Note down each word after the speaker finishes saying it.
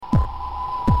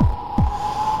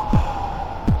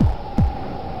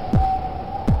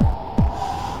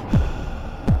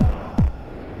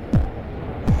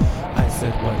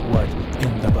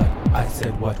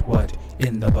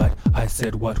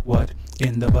said what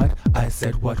in the butt? I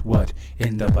said what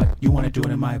in the butt? You wanna do it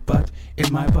in my butt?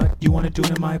 In my butt? You wanna do it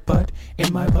in my butt?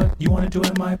 In my butt? You wanna do it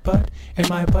in my butt? In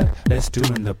my butt? Let's do it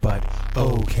in the butt.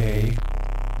 Okay.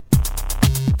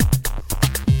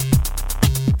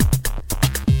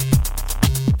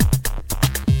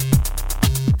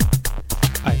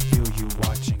 I feel you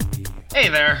watching me. Hey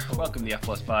there, welcome to the F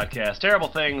Plus Podcast. Terrible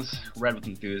things, read with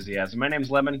enthusiasm. My name's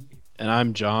Lemon. And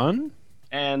I'm John.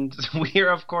 And we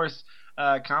are, of course,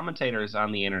 commentators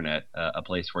on the internet, a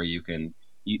place where you can,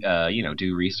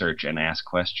 do research and ask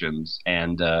questions.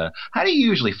 And how do you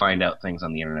usually find out things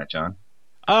on the internet, John?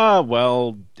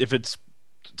 Well, if it's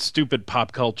stupid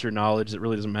pop culture knowledge, it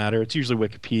really doesn't matter. It's usually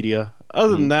Wikipedia.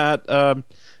 Other than that,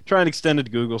 try an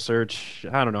extended Google search.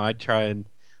 I don't know. I try and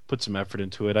put some effort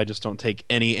into it. I just don't take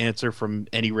any answer from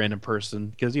any random person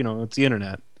because, it's the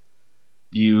internet.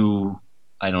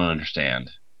 I don't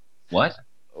understand. What?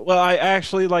 Well, I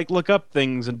actually look up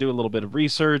things and do a little bit of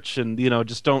research and,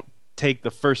 just don't take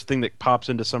the first thing that pops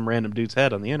into some random dude's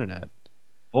head on the internet.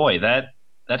 Boy, that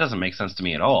doesn't make sense to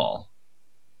me at all.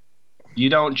 You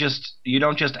don't just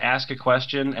ask a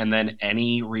question and then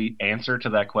any answer to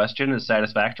that question is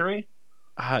satisfactory?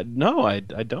 No, I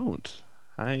don't.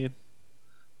 I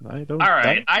don't. All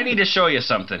right, I need to show you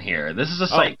something here. This is a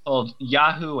site called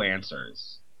Yahoo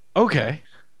Answers. Okay.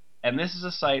 And this is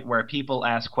a site where people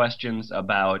ask questions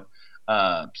about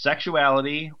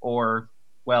sexuality or,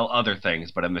 well, other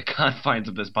things. But in the confines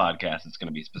of this podcast, it's going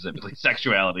to be specifically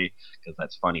sexuality because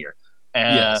that's funnier.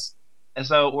 Yes. And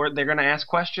so they're going to ask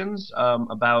questions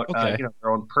about their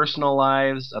own personal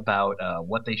lives, about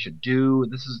what they should do.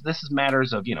 This is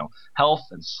matters of health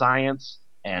and science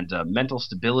and mental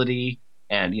stability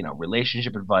and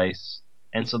relationship advice.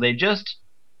 And so they just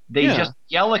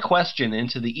yell a question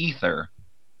into the ether.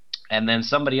 And then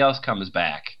somebody else comes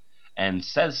back and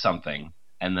says something,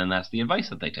 and then that's the advice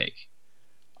that they take.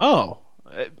 Oh,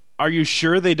 are you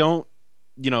sure they don't,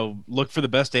 look for the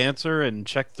best answer and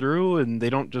check through, and they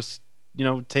don't just,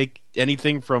 take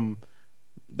anything from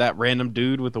that random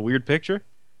dude with a weird picture?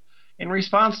 In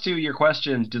response to your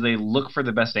question, do they look for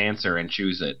the best answer and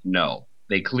choose it? No,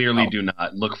 they clearly do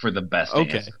not look for the best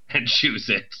answer and choose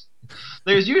it.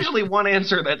 There's usually one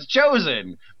answer that's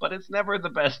chosen, but it's never the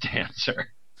best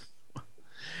answer.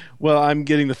 Well, I'm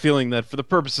getting the feeling that for the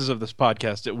purposes of this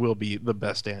podcast, it will be the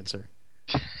best answer.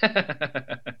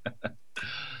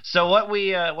 So what we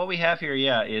have here,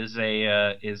 is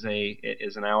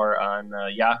an hour on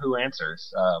Yahoo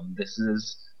Answers. This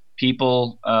is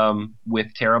people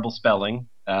with terrible spelling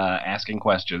asking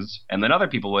questions, and then other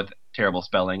people with terrible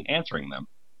spelling answering them.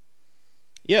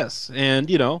 Yes, and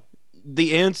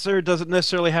the answer doesn't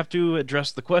necessarily have to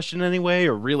address the question anyway,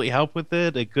 or really help with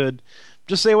it. It could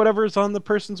just say whatever is on the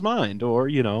person's mind, or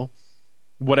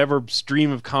whatever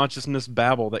stream of consciousness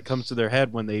babble that comes to their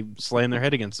head when they slam their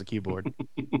head against the keyboard.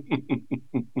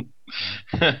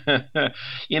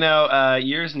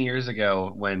 Years and years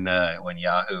ago, when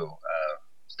Yahoo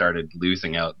started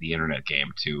losing out the internet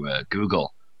game to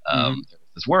Google, there was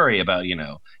this worry about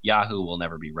Yahoo will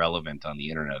never be relevant on the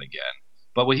internet again.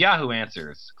 But with Yahoo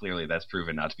Answers, clearly that's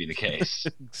proven not to be the case.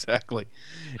 Exactly,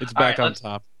 it's back on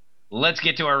top. Let's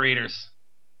get to our readers.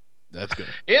 That's good.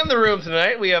 In the room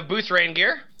tonight, we have Boots Rain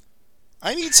Gear.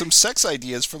 I need some sex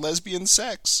ideas for lesbian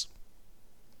sex.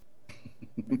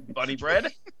 Bunny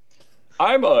Bread.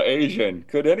 I'm Asian.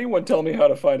 Could anyone tell me how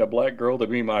to find a black girl to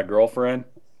be my girlfriend?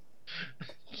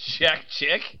 Jack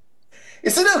Chick.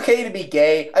 Is it okay to be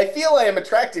gay? I feel I am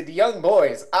attracted to young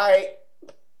boys.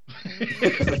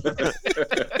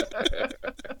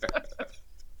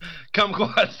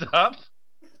 Kumquat's up.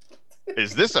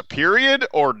 Is this a period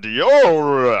or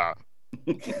Dior?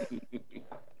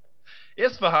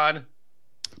 Isfahan.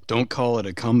 Don't call it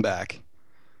a comeback.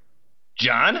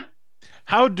 John.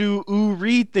 How do oo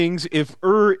read things if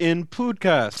in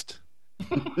podcast?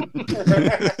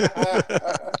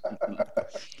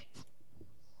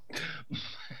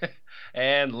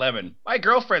 And Lemon. My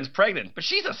girlfriend's pregnant, but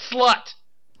she's a slut.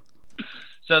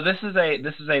 So this is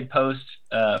a post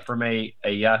from a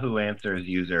Yahoo Answers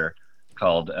user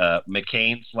called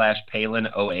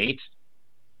McCain/Palin08.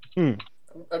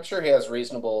 I'm sure he has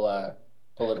reasonable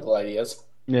political ideas.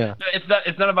 Yeah.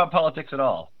 It's not about politics at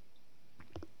all.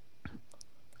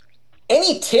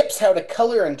 Any tips how to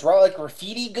color and draw a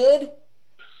graffiti good?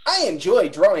 I enjoy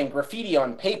drawing graffiti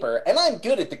on paper, and I'm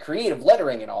good at the creative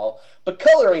lettering and all, but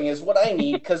coloring is what I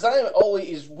need because I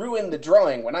always ruin the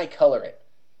drawing when I color it.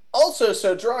 Also,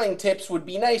 so drawing tips would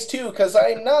be nice too because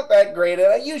I'm not that great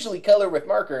and I usually color with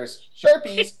markers,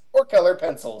 Sharpies, or color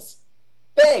pencils.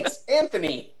 Thanks,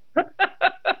 Anthony.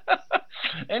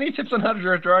 Any tips on how to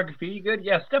draw graffiti good?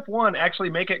 Yeah, step 1, actually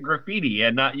make it graffiti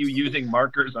and not you using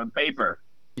markers on paper.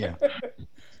 Yeah.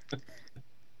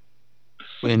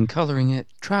 When coloring it,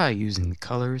 try using the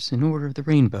colors in order of the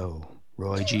rainbow.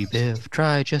 Roy G. Biv,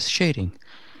 try just shading.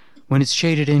 When it's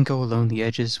shaded in, go along the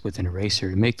edges with an eraser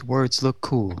to make the words look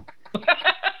cool.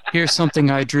 Here's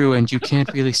something I drew, and you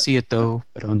can't really see it though,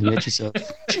 but on the edges of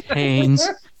chains,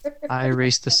 I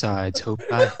erased the sides.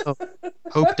 Hoped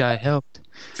I helped.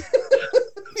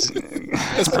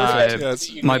 That's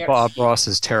perfect. My Bob Ross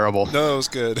is terrible. No, it was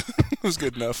good. It was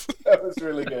good enough. That was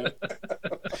really good.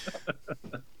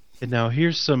 And now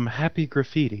here's some happy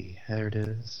graffiti. There it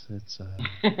is. It's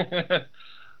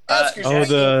Oscar,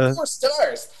 4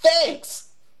 stars. Thanks.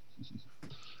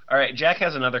 All right, Jack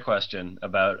has another question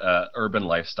about urban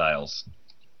lifestyles.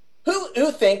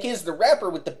 Who think is the rapper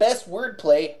with the best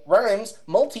wordplay, rhymes,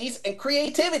 multis, and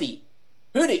creativity?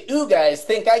 Who do you guys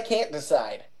think I can't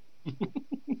decide?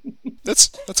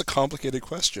 That's a complicated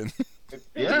question. It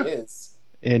really is.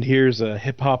 And here's a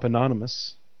Hip Hop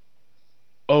Anonymous.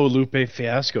 Oh, Lupe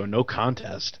Fiasco, no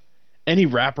contest. Any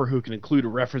rapper who can include a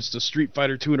reference to Street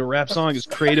Fighter 2 in a rap song is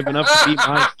creative enough to be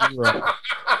my hero.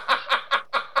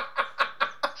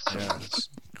 Yeah, it's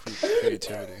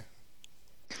creativity.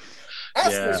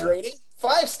 Asper's rating,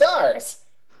 5 stars.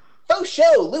 Faux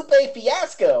show, Lupe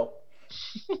Fiasco.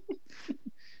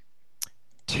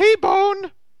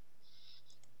 T-Bone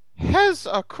has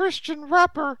a Christian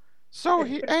rapper, so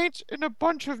he ain't in a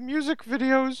bunch of music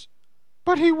videos,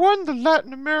 but he won the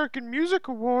Latin American Music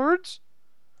Awards.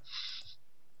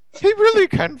 He really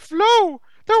can flow.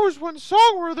 There was one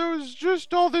song where there was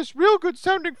just all this real good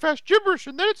sounding fast gibberish,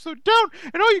 and then it slowed down,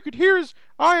 and all you could hear is,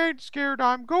 I ain't scared,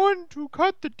 I'm going to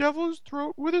cut the devil's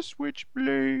throat with a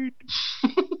switchblade.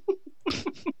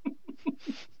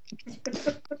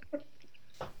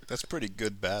 That's pretty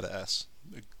good badass.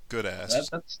 Good ass.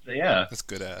 That's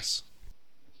good ass.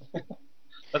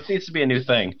 That needs to be a new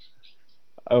thing.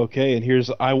 Okay, and here's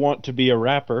I Want to Be a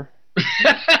Rapper.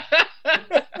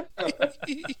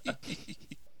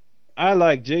 I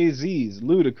like Jay-Z's,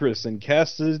 Ludacris, and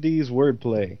Cassidy's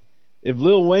wordplay. If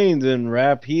Lil Wayne didn't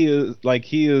rap, he is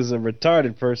a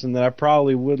retarded person, then I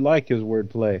probably would like his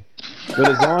wordplay. But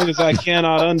as long as I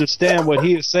cannot understand what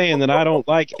he is saying, then I don't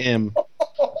like him.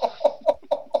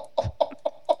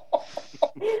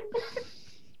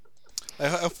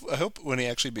 I hope when he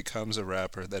actually becomes a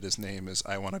rapper that his name is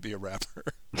I Want to Be a Rapper.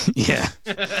 Yeah.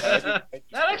 That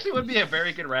actually would be a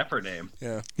very good rapper name.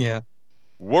 Yeah. Yeah.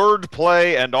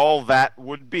 Wordplay and all that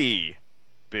would be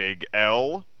Big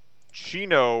L,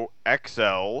 Chino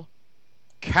XL,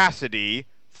 Cassidy,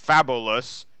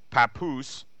 Fabulous,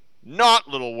 Papoose, not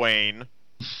Lil Wayne.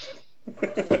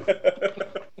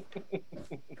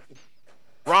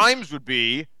 Rhymes would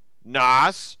be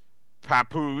Nas,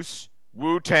 Papoose,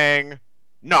 Wu-Tang,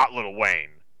 not Lil Wayne.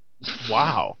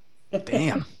 Wow.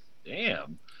 Damn.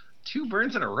 Damn. 2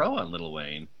 burns in a row on Lil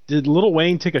Wayne. Did Lil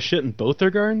Wayne take a shit in both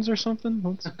their gardens or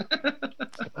something?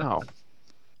 Wow.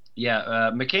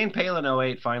 Yeah, McCain Palin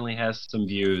 08 finally has some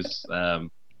views.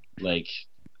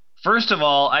 First of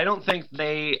all, I don't think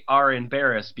they are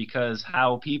embarrassed because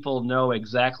how people know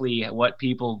exactly what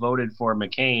people voted for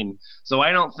McCain. So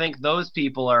I don't think those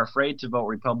people are afraid to vote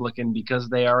Republican because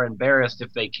they are embarrassed.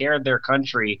 If they cared their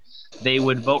country, they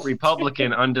would vote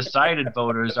Republican. Undecided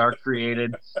voters are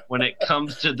created when it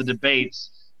comes to the debates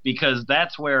because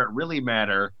that's where it really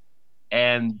matters,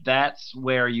 and that's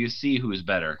where you see who's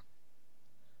better.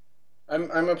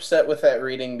 I'm upset with that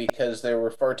reading because there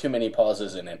were far too many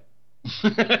pauses in it.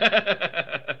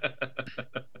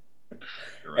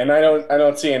 And I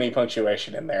don't see any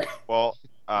punctuation in there. Well,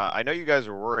 I know you guys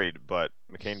are worried, but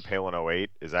McCain Palin 08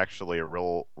 is actually a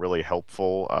really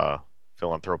helpful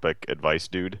philanthropic advice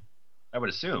dude. I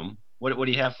would assume. What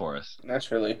do you have for us?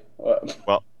 Naturally.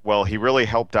 Well, he really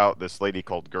helped out this lady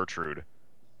called Gertrude.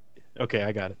 Okay,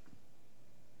 I got it.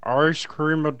 Ice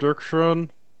cream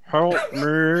addiction, help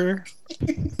me.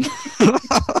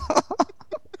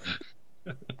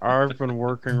 I've been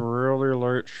working really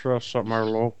late shifts at my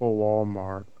local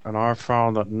Walmart, and I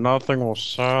found that nothing will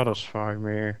satisfy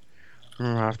me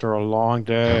after a long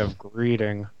day of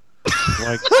greeting.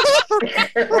 Like,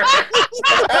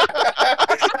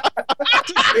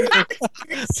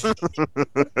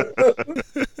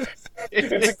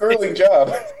 it's a grueling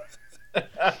job.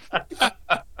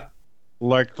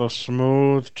 like the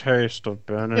smooth taste of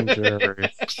Ben and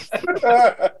Jerry's.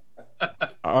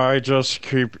 I just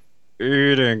keep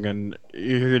eating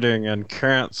and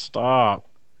can't stop.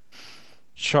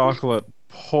 Chocolate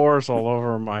pours all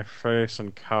over my face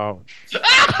and couch.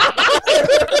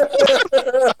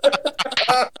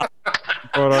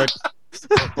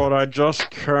 But I just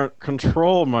can't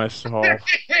control myself.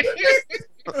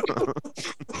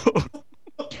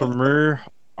 To me,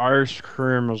 ice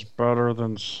cream is better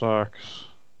than sex.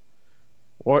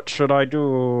 What should I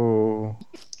do?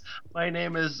 My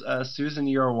name is Susan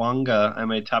Yorwanga.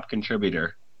 I'm a top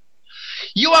contributor.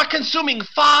 You are consuming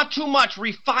far too much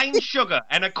refined sugar,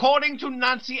 and according to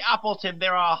Nancy Appleton,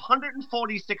 there are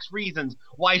 146 reasons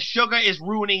why sugar is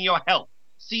ruining your health.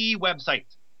 See website.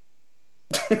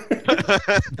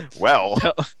 Well,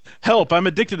 Help, I'm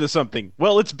addicted to something.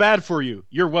 Well, it's bad for you.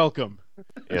 You're welcome.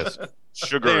 yes,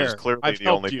 sugar is There, clearly I've the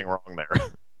only helped you. thing wrong there.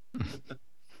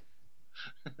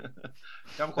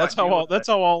 That's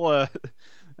how all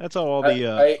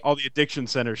the addiction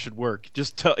centers should work.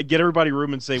 Just get everybody in a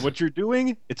room and say what you're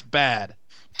doing. It's bad.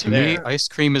 To me, ice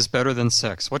cream is better than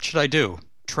sex. What should I do?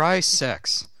 Try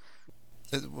sex.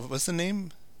 What's the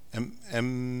name?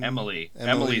 Emily.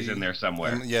 Emily's in there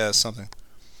somewhere. Yeah, something.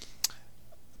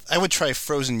 I would try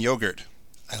frozen yogurt.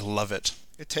 I love it.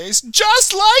 It tastes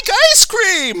just like ice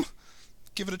cream!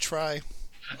 Give it a try.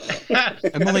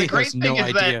 Emily has no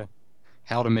idea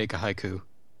how to make a haiku.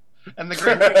 And the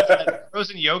great thing is that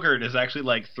frozen yogurt is actually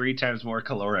like 3 times more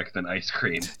caloric than ice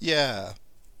cream. Yeah.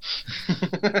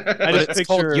 It's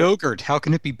called yogurt. How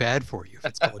can it be bad for you if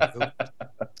it's called yogurt?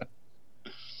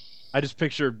 I just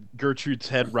picture Gertrude's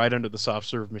head right under the soft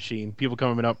serve machine. People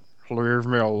coming up, leave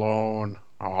me alone.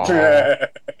 Oh,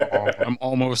 I'm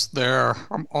almost there.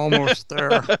 I'm almost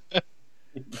there.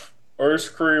 Ice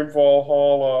cream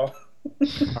Valhalla.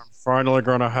 I'm finally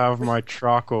gonna have my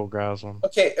chocogasm.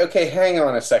 Okay, hang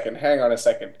on a second.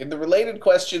 In the related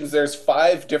questions, there's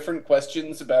 5 different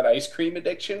questions about ice cream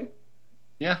addiction.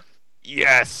 Yeah.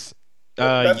 Yes.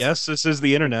 Yes, this is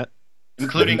the internet.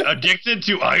 Including addicted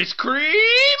to ice cream?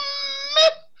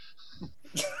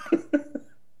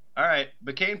 Alright,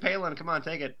 McCain Palin, come on,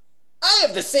 take it. I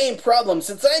have the same problem.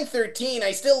 Since I'm 13,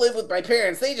 I still live with my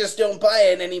parents. They just don't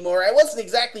buy it anymore. I wasn't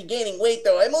exactly gaining weight,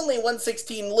 though. I'm only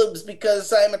 116 lubes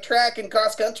because I'm a track and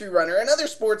cross-country runner and other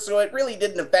sports, so it really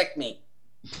didn't affect me.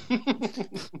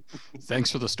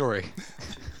 Thanks for the story.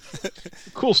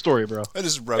 Cool story, bro. I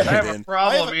just rubbed I it have in. a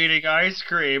problem eating ice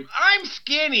cream. I'm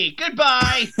skinny.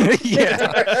 Goodbye.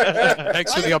 Yeah.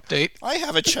 Thanks for the update. I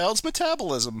have a child's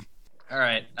metabolism. All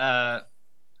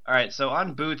right, so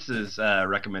on Boots'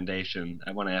 recommendation,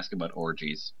 I want to ask about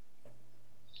orgies.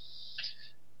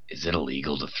 Is it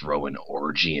illegal to throw an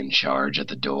orgy in charge at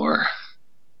the door?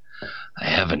 I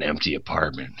have an empty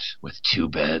apartment with 2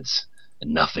 beds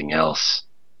and nothing else.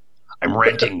 I'm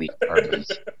renting the apartment.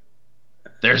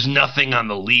 There's nothing on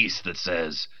the lease that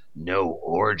says no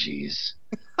orgies.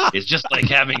 It's just like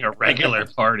having a regular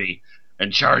party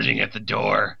and charging at the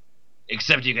door.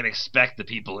 Except you can expect the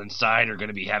people inside are going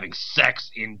to be having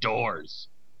sex indoors.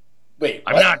 Wait,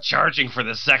 I'm not charging for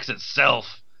the sex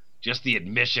itself, just the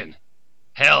admission.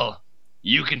 Hell,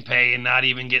 you can pay and not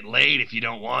even get laid if you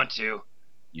don't want to.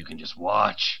 You can just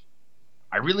watch.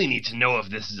 I really need to know if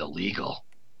this is illegal.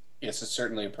 Yes, it's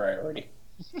certainly a priority.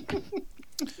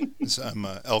 I'm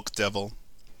Elk Devil.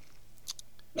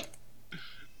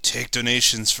 Take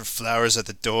donations for flowers at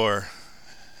the door.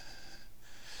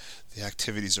 The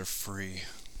activities are free.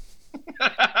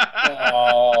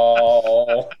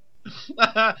 Oh.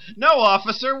 No,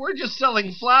 officer, we're just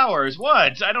selling flowers.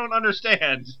 What? I don't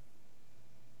understand.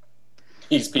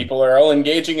 These people are all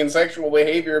engaging in sexual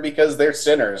behavior because they're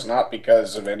sinners, not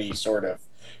because of any sort of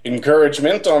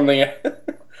encouragement on the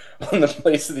on the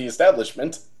place of the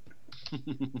establishment.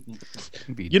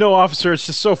 You know, officer, it's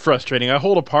just so frustrating. I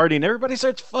hold a party and everybody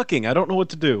starts fucking. I don't know what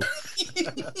to do.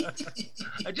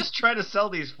 I just try to sell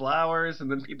these flowers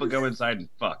and then people go inside and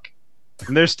fuck.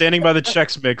 And they're standing by the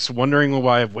Chex Mix wondering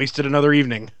why I've wasted another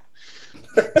evening.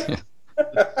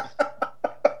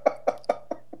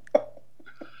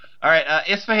 All right,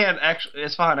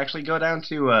 Isfahan, actually go down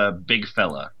to Big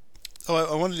Fella. Oh,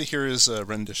 I wanted to hear his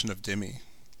rendition of Dimmy.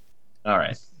 All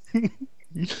right.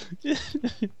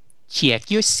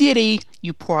 Check your city.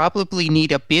 You probably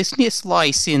need a business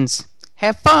license.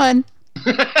 Have fun.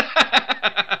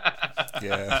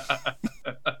 Yeah.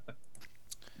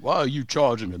 Why are you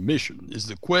charging admission is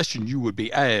the question you would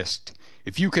be asked.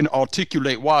 If you can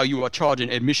articulate why you are charging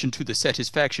admission to the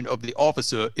satisfaction of the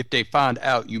officer, if they find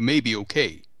out, you may be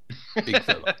okay. Big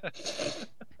fella.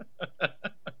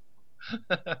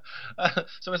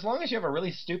 So as long as you have a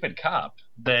really stupid cop,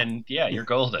 then yeah, you're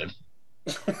golden.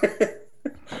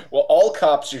 Well, all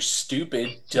cops are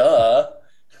stupid, duh.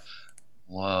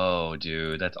 Whoa,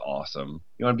 dude, that's awesome.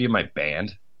 You want to be in my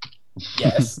band?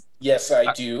 Yes,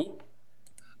 I do.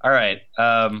 All right.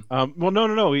 Well,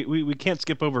 no. We can't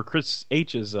skip over Chris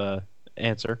H's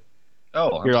answer.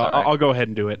 Oh, I'm Here, sorry. I'll go ahead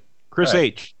and do it. Chris Right.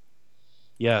 H.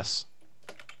 Yes.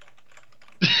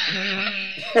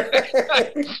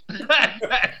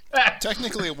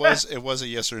 Technically, it was a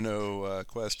yes or no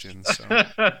question. So I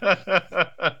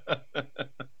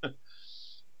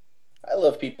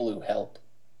love people who help.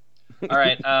 All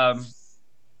right.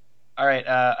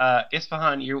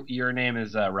 Isfahan, your name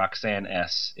is Roxanne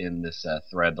S. in this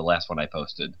thread, the last one I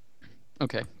posted.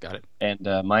 Okay, got it. And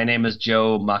my name is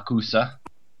Joe Makusa.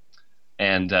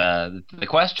 And the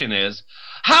question is,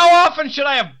 how often should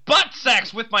I have butt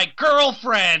sex with my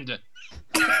girlfriend?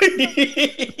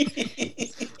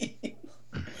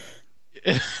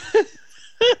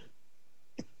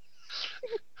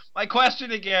 My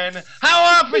question again,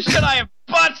 how often should I have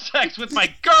butt sex with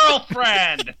my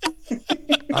girlfriend?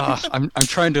 I'm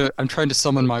trying to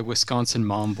summon my Wisconsin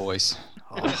mom voice.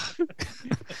 Oh.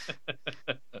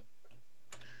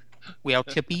 Well,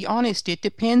 to be honest, it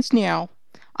depends now.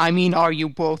 I mean, are you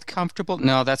both comfortable?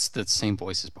 No, that's the same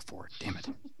voice as before. Damn it.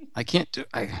 I can't do...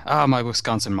 my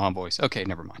Wisconsin mom voice. Okay,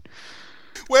 never mind.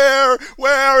 Where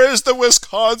is the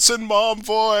Wisconsin mom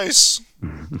voice?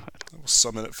 We'll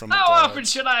summon it from the How gods. often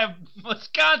should I have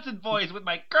Wisconsin voice with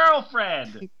my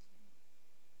girlfriend?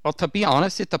 Well, to be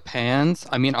honest, it depends.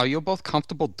 I mean, are you both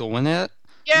comfortable doing it?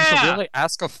 You should Yeah! really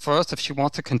ask her first if she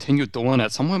wants to continue doing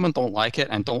it. Some women don't like it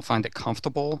and don't find it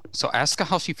comfortable. So ask her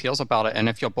how she feels about it, and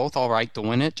if you're both alright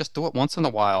doing it, just do it once in a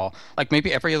while. Like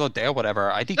maybe every other day or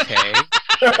whatever. IDK.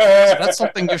 So that's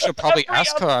something you should probably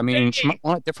ask her. I mean, she might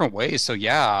want it different ways, so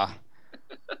yeah.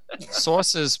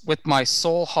 Sources with my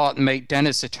soul heart mate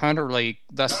Dennis eternally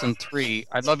less than 3.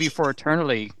 I love you for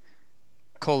eternally,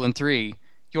 :3.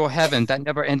 You're heaven, that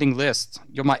never-ending list.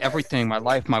 You're my everything, my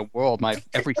life, my world, my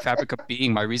every fabric of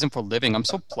being, my reason for living. I'm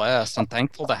so blessed and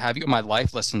thankful to have you in my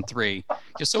life, listen 3.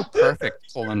 You're so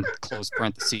perfect, close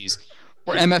parentheses.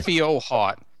 We're MFEO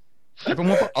hot.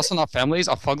 Everyone but us and our families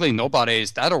are fugly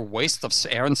nobodies. That are waste of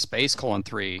air and space,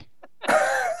 :3.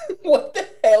 What the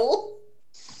hell?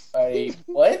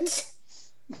 What?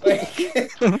 Like,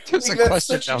 There's a that's question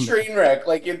such down a there. train wreck.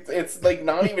 Like it's like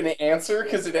not even an answer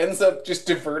because it ends up just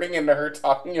diverting into her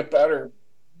talking about her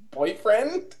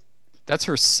boyfriend. That's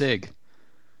her sig.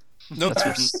 No, That's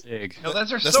her sig. No,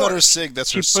 that's her that's source. not her sig.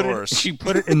 That's her source. She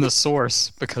put it in the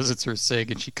source because it's her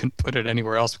sig, and she couldn't put it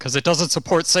anywhere else because it doesn't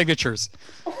support signatures.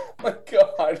 Oh my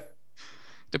god.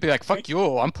 They'd be like, "Fuck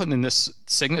you! I'm putting in this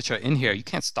signature in here. You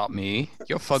can't stop me.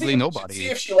 You're fugly See nobody."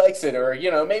 if she likes it, or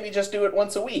maybe just do it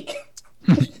once a week.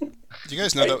 Do you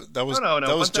guys know that was No, that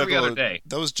was once every other Juggalo day.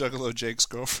 that was Juggalo Jake's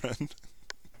girlfriend?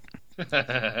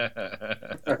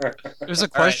 There's a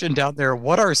question down there.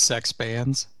 What are sex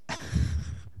bands?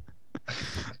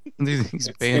 These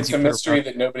bands It's you a put mystery around-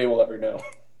 that nobody will ever know.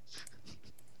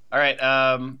 All right.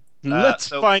 Let's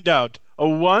so- find out. A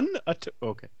 1, a 2.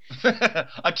 Okay.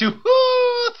 A 2,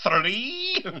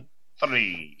 3.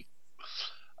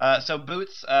 So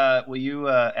Boots, will you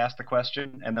ask the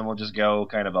question, and then we'll just go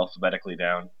kind of alphabetically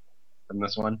down from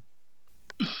this one.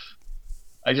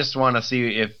 I just want to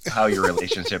see how your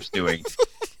relationship's doing.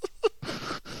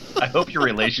 I hope your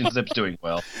relationship's doing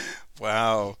well.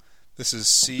 Wow, this is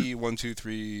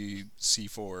C123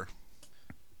 C4.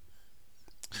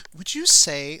 Would you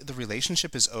say the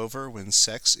relationship is over when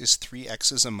sex is 3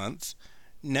 X's a month?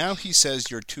 Now he says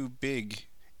you're too big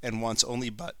and wants only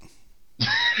butt.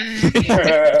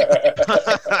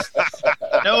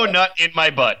 No nut in my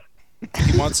butt.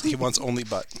 He wants only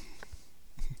butt.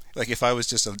 Like if I was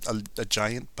just a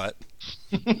giant butt,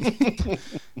 it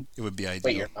would be ideal.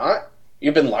 Wait, you're not?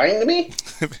 You've been lying to me?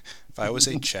 If I was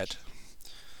a Chet.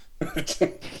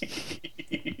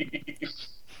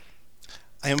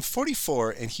 I am 44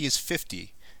 and he is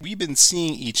 50. We've been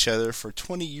seeing each other for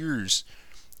 20 years.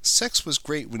 Sex was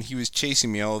great when he was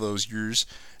chasing me all those years.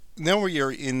 Now we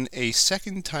are in a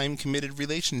second-time committed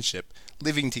relationship,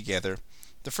 living together.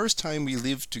 The first time we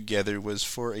lived together was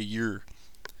for a year.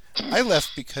 I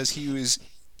left because he was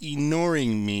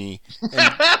ignoring me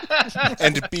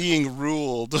and being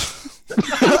ruled.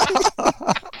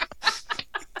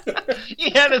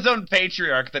 He had his own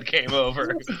patriarch that came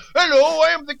over. Hello, I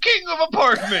am the king of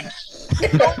apartments.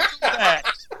 Don't do that.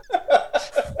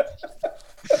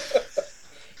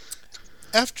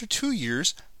 After 2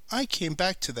 years, I came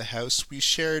back to the house we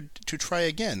shared to try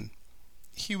again.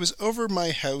 He was over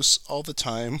my house all the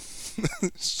time,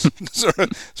 sort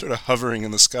of hovering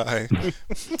in the sky,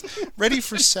 ready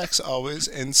for sex always,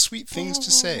 and sweet things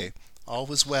to say. All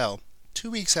was well.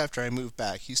 2 weeks after I moved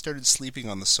back, he started sleeping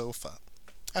on the sofa.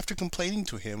 After complaining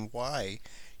to him why,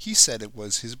 he said it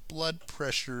was his blood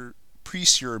pressure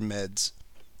pre-cure meds.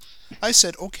 I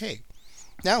said, okay.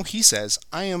 Now he says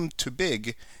I am too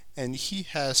big and he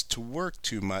has to work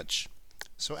too much.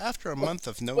 So after a month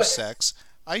of no sex,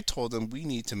 I told him we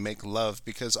need to make love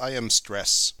because I am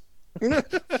stress.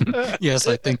 Yes,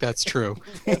 I think that's true.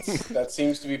 That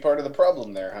seems to be part of the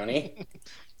problem there, honey.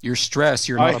 You're stressed.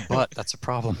 You're not a butt. That's a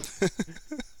problem.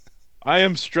 I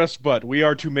am stress butt. We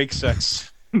are to make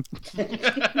sex. Isn't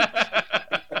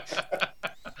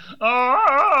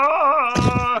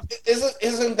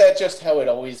that just how it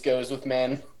always goes with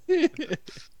men?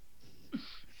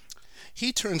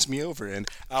 He turns me over and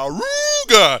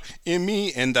Aruga in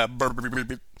me and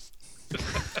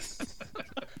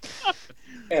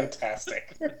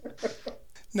Fantastic.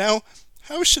 Now,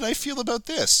 how should I feel about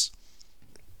this?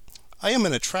 I am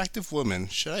an attractive woman.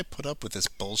 Should I put up with this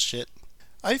bullshit?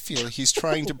 I feel he's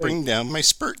trying to bring down my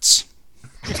spurts.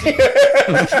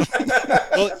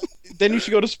 Well, then you should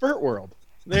go to Spurt World.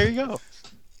 There you go.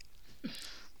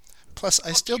 Plus,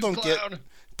 I still don't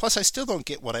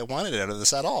get what I wanted out of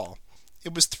this at all.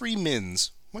 It was 3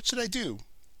 mins. What should I do?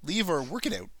 Leave or work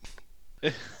it out?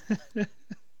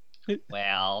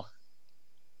 Well,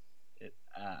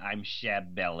 I'm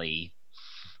Sheb Belly.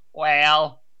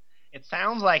 Well, it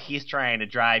sounds like he's trying to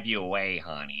drive you away,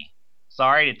 honey.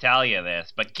 Sorry to tell you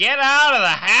this, but get out of the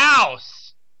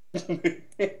house!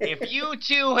 If you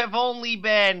two have only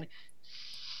been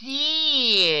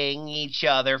seeing each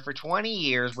other for 20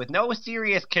 years with no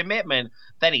serious commitment,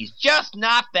 then he's just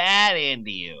not that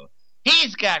into you.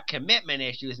 He's got commitment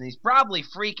issues and he's probably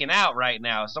freaking out right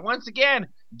now. So once again,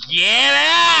 get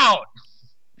out!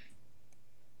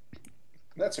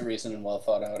 That's a recent and well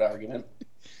thought out argument.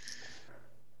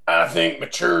 I think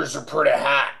matures are pretty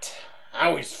hot. I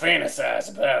always fantasize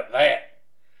about that.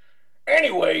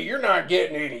 Anyway, you're not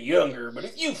getting any younger, but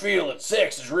if you feel that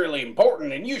sex is really important,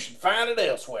 then you should find it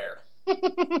elsewhere.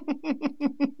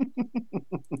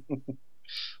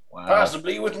 Wow.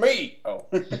 Possibly with me. Oh.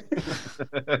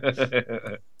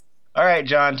 All right,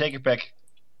 John, take your pick.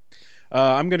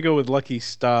 I'm going to go with Lucky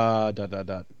Star... ...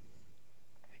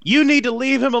 You need to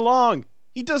leave him alone.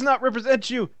 He does not represent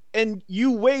you, and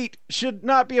you weight should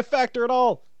not be a factor at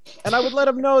all. And I would let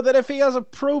him know that if he has a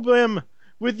problem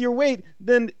with your weight,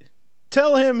 then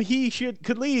tell him he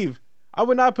could leave. I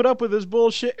would not put up with his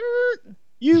bullshit.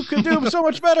 You could do so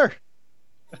much better.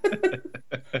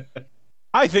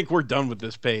 I think we're done with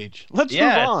this page. Let's move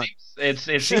on. It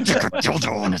seems Stick a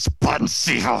dildo in his butt and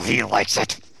see how he likes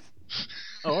it.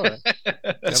 Oh, all right.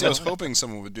 I was hoping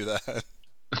someone would do that.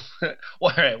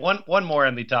 Well, all right, one more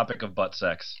on the topic of butt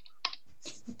sex.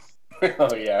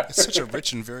 Oh, yeah. It's such a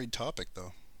rich and varied topic,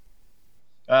 though.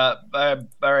 All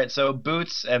right, so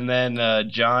Boots and then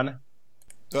John.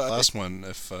 The last one,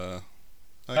 if...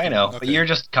 I know, but you're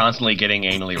just constantly getting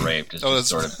anally raped. It's just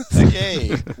sort of...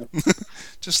 Yay!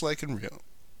 Just like in real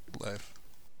life.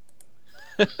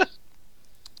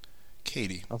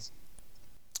 Katie.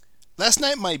 Last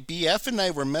night my BF and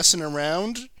I were messing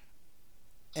around,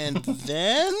 and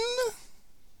then...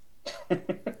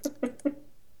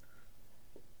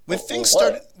 When things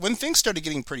started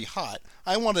getting pretty hot,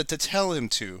 I wanted to tell him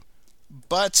to,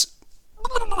 but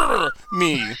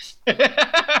me.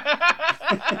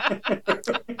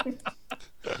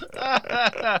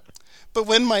 But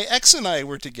when my ex and I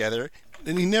were together,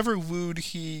 and he never wooed,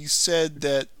 he said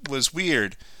that was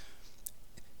weird.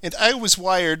 And I was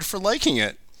wired for liking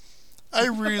it. I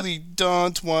really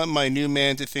don't want my new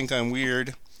man to think I'm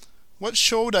weird. What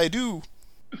should I do?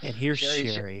 And here's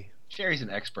Sherry. Sherry's an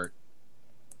expert.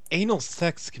 Anal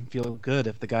sex can feel good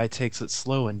if the guy takes it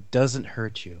slow and doesn't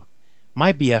hurt you.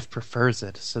 My BF prefers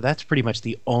it, so that's pretty much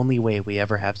the only way we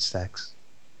ever have sex.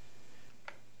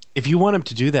 If you want him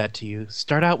to do that to you,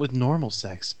 start out with normal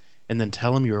sex, and then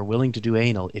tell him you are willing to do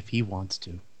anal if he wants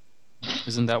to.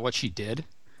 Isn't that what she did?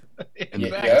 And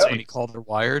Exactly. that's what he called her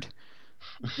wired?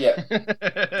 Yeah.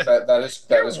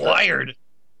 That is wired.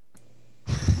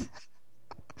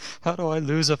 How do I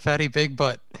lose a fatty big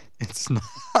butt? It's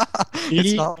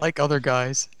not like other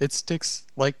guys. It sticks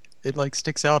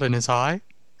sticks out in his eye.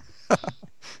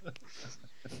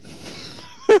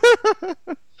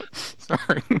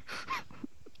 Sorry.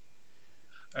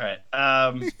 All right.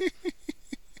 All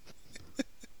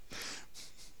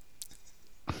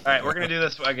right, we're gonna do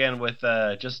this again with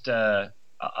I'll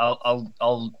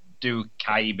do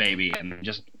Kai Baby and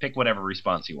just pick whatever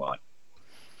response you want.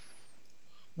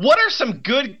 What are some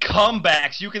good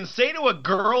comebacks you can say to a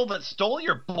girl that stole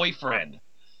your boyfriend?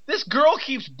 This girl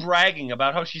keeps bragging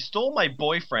about how she stole my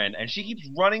boyfriend, and she keeps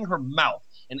running her mouth.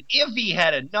 And if he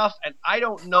had enough, and I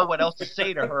don't know what else to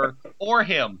say to her or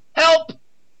him. Help!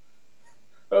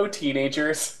 Oh,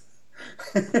 teenagers.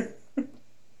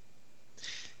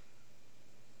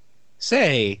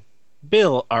 Say,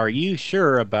 Bill, are you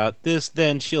sure about this?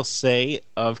 Then she'll say,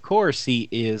 of course he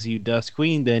is, you dust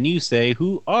queen. Then you say,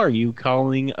 who are you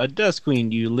calling a dust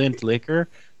queen, you lint licker?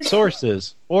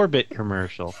 Sources, Orbit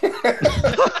commercial.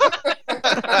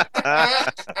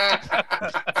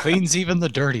 Cleans even the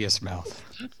dirtiest mouth.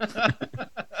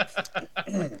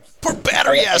 Pour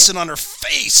battery acid on her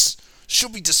face. She'll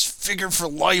be disfigured for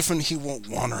life and he won't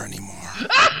want her anymore.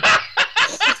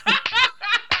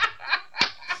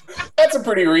 That's a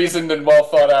pretty reasoned and well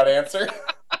thought out answer.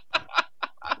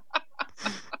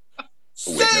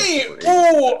 Say,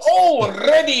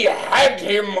 already had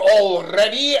him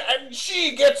already, and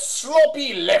she gets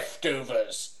sloppy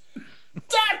leftovers.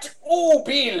 That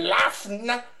be laughing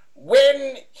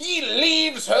when he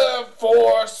leaves her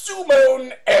for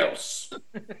someone else.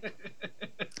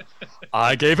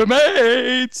 I gave him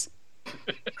AIDS.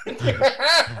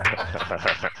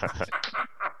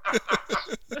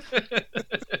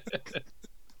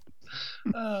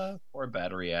 Poor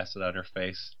battery acid on her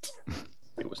face.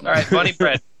 It was All right, Bunny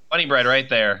Bread. Bunny Bread right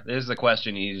there. This is the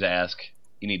question you need to ask.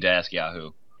 You need to ask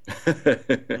Yahoo.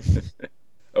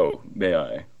 Oh, may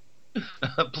I?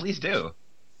 Please do.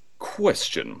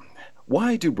 Question.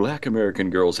 Why do black American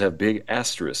girls have big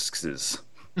asterisks?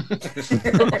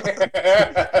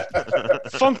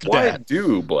 Funk Why that.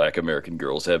 do black American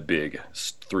girls have big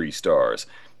 3 stars?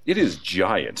 It is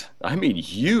giant. I mean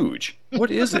huge. What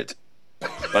is it?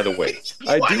 By the way,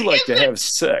 I do like to have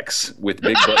sex with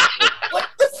big butt. What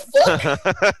the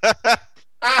fuck?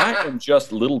 I am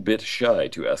just a little bit shy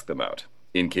to ask them out,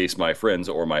 in case my friends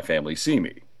or my family see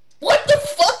me. What the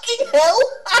fucking hell?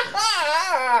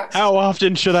 How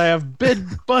often should I have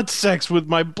butt sex with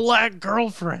my black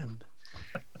girlfriend?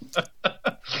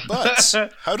 Butts,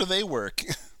 how do they work?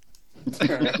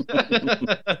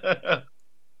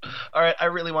 All right, I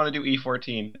really want to do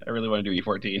E14.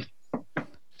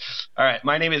 All right,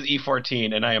 my name is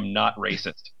E14, and I am not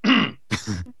racist.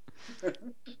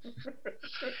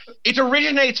 It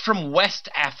originates from West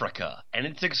Africa, and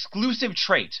it's an exclusive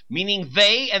trait, meaning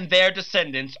they and their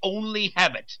descendants only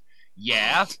have it.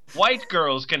 Yeah, white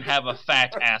girls can have a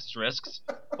fat asterisks,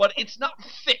 but it's not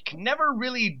thick, never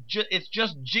really, it's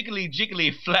just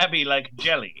jiggly flabby like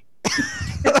jelly.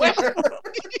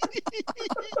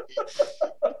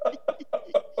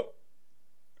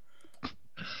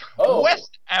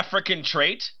 West African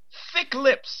trait, thick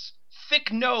lips,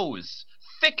 thick nose,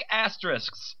 thick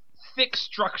asterisks, thick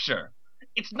structure.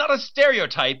 It's not a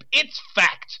stereotype, it's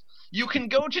fact. You can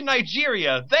go to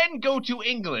Nigeria, then go to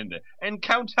England, and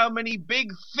count how many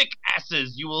big, thick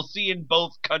asses you will see in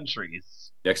both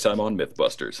countries. Next time on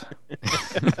Mythbusters.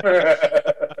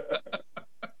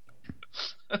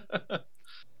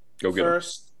 Go get 'em.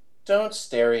 First, don't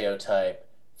stereotype.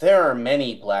 There are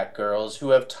many black girls who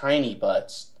have tiny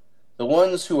butts. The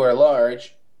ones who are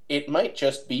large, it might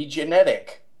just be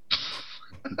genetic.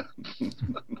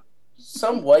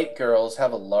 Some white girls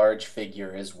have a large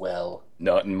figure as well.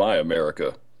 Not in my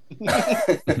America.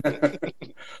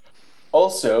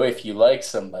 Also, if you like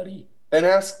somebody, then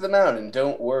ask them out and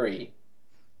don't worry.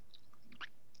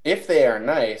 If they are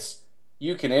nice,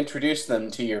 you can introduce them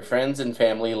to your friends and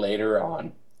family later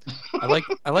on. I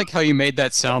like how you made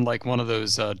that sound like one of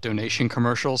those donation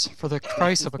commercials. For the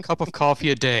price of a cup of coffee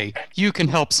a day, you can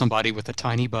help somebody with a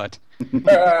tiny butt.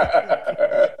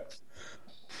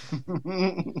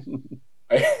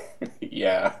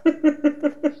 Yeah.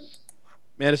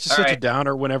 Man, it's just such a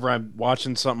downer whenever I'm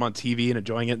watching something on TV and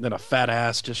enjoying it, and then a fat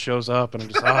ass just shows up, and I'm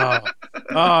just,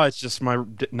 it's just my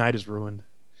night is ruined.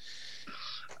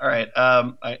 All right.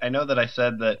 I know that I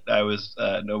said that I was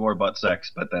no more butt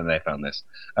sex, but then I found this.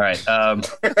 All right. All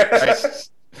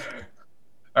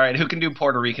right. Who can do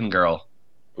Puerto Rican girl?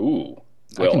 Ooh.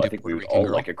 Well, I think we would all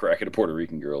like a crack at a Puerto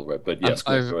Rican girl, but yes,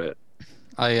 go ahead.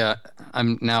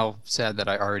 I'm now sad that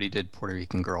I already did Puerto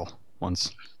Rican girl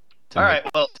once. All right.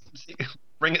 Well,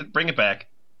 bring it back.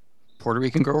 Puerto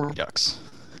Rican girl Redux.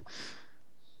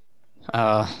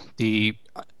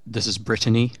 This is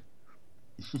Brittany.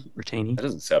 That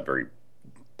doesn't sound very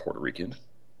Puerto Rican.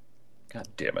 God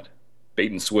damn it. Bait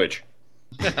and switch.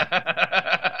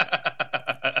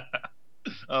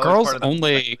 Girls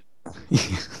only.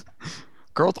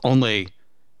 Girls only.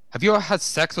 Have you ever had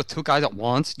sex with 2 guys at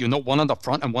once? You know, one on the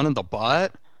front and one in the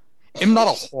butt? I'm not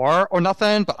a whore or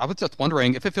nothing, but I was just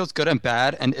wondering if it feels good and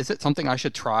bad, and is it something I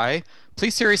should try?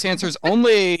 Please, serious answers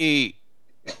only.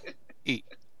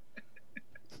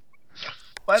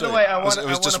 By the way, I want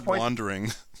to point.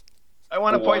 Wandering. I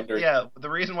want to point. Yeah, the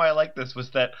reason why I like this was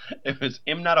that it was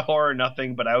 "I'm not a whore or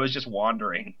nothing," but I was just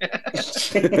wandering. And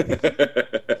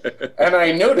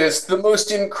I noticed the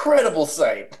most incredible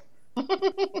sight.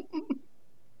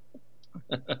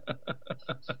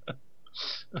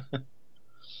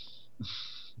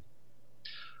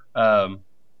 Oh,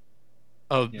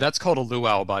 that's called a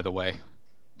luau, by the way.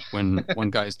 When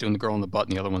one guy's doing the girl in the butt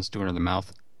and the other one's doing her in the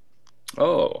mouth.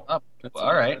 Oh.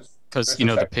 All right. Because, you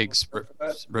know, the pig's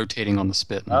rotating on the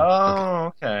spit. And,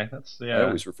 Okay. That's I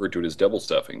always referred to it as double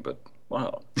stuffing, but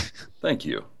wow. Thank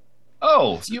you.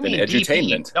 Oh, you mean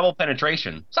edutainment. DP, double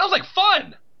penetration. Sounds like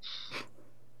fun!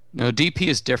 No, DP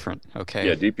is different, okay?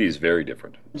 Yeah, DP is very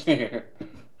different.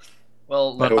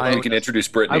 Well, I hope you can introduce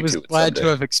Brittany to it I was someday. glad to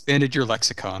have expanded your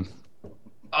lexicon.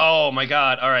 Oh my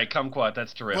god. All right, kumquat.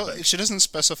 That's terrific. Well, she doesn't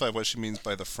specify what she means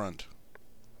by the front.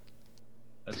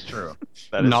 That's true.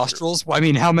 That is Nostrils? Well, I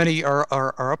mean, how many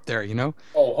are up there, you know?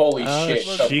 Oh, holy shit.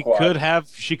 She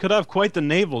could have quite the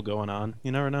navel going on.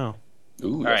 You never know.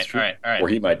 Ooh, All that's true. right. Or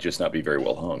he might just not be very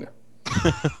well hung.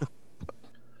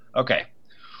 Okay.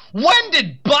 When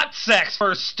did butt sex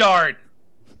first start?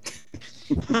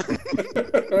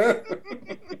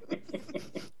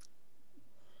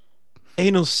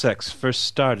 Anal sex first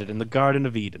started in the Garden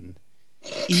of Eden.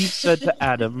 Eve said to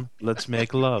Adam, "Let's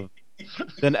make love."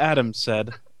 Then Adam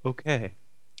said, "Okay."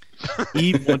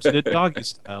 Eve wanted it doggy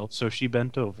style, so she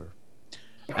bent over.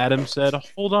 Adam said,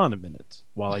 "Hold on a minute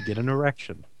while I get an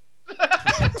erection."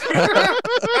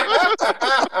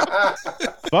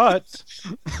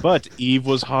 But Eve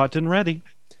was hot and ready.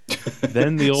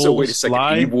 Then the old So wait a second.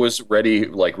 sly... Eve was ready,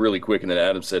 like really quick, and then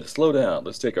Adam said, "Slow down.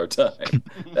 Let's take our time."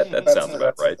 That sounds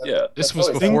about right. Yeah. This was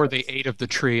before they ate of the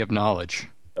tree of knowledge.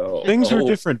 Oh, Things were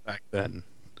different back then.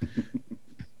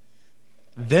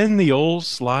 Then the old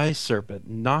sly serpent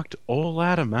knocked old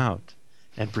Adam out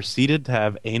and proceeded to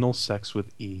have anal sex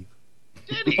with Eve.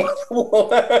 Did he?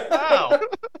 Wow.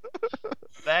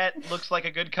 That looks like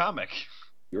a good comic.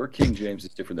 Your King James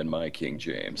is different than my King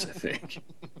James, I think.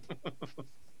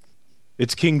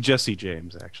 It's King Jesse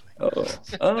James, actually.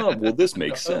 Oh, well, this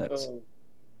makes sense.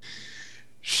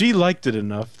 She liked it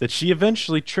enough that she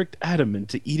eventually tricked Adam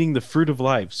into eating the fruit of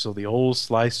life so the old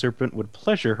sly serpent would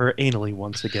pleasure her anally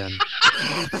once again.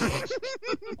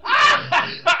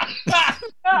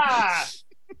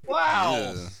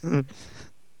 Wow. Yeah.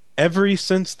 Ever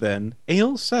since then,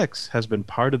 anal sex has been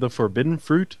part of the forbidden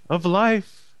fruit of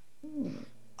life.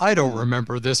 I don't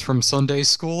remember this from Sunday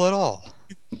school at all.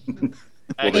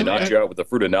 Well, they knocked you out with the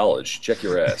fruit of knowledge. Check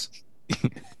your ass.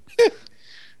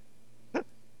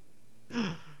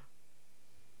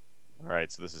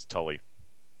 Alright, so this is Tully.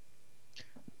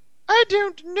 I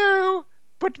don't know,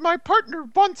 but my partner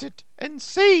wants it and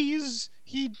says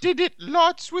he did it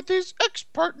lots with his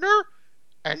ex-partner,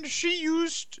 and she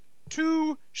used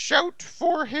to shout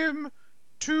for him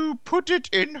to put it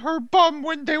in her bum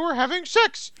when they were having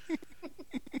sex.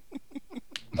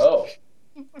 Oh.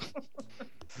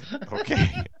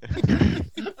 Okay.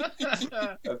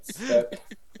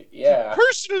 Yeah.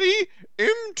 Personally,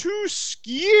 am too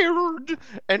scared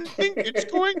and think it's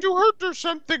going to hurt or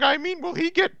something. I mean, will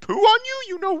he get poo on you?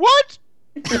 You know what?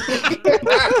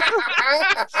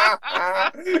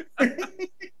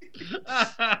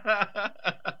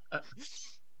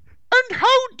 And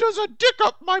how does a dick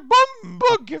up my bum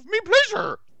bug give me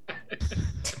pleasure?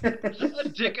 A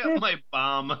dick up my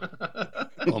bum.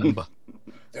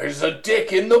 There's a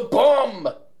dick in the bum.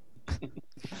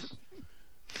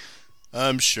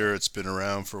 I'm sure it's been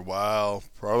around for a while,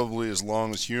 probably as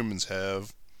long as humans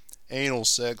have. Anal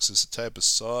sex is a type of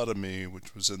sodomy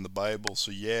which was in the Bible,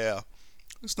 so yeah,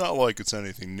 it's not like it's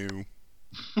anything new.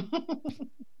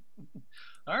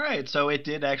 All right, so it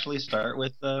did actually start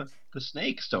with the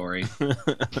snake story.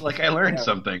 Like I learned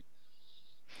something.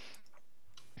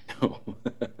 All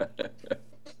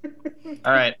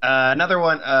right, another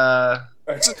one.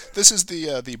 This is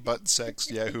the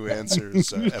Buttsex Yahoo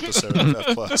Answers episode of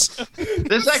F+.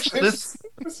 This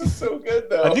is so good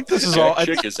though. I think this is all.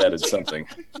 Chick has added something.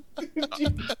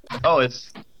 Oh,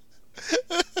 it's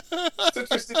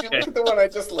Citrus, did you look at the one I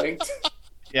just linked?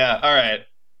 yeah. All right.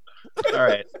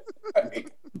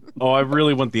 Oh, I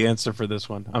really want the answer for this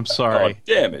one. I'm sorry. Oh,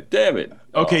 damn it.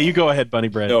 Okay, you go ahead, Bunny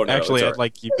Bread. No, Actually, it's I'd all right.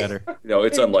 like you better. No,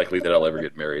 it's unlikely that I'll ever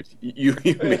get married. You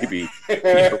maybe.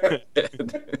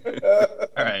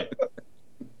 All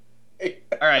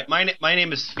right. My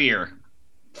name is Fear.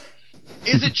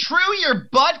 Is it true your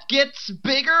butt gets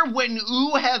bigger when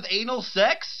ooh have anal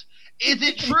sex? Is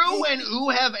it true when ooh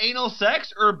have anal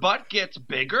sex or butt gets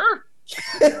bigger?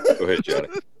 Go ahead, Johnny.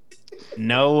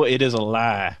 No, it is a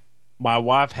lie. My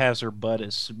wife has her butt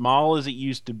as small as it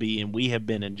used to be, and we have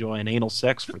been enjoying anal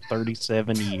sex for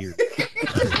 37 years. We've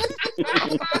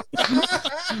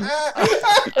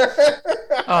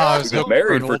been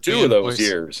married for 2 of those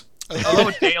years.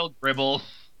 Oh, Dale Gribble.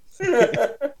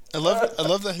 I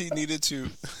love that he needed to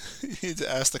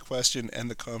ask the question and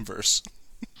the converse.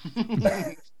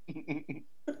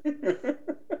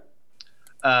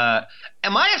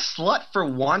 Am I a slut for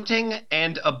wanting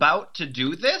and about to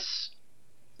do this?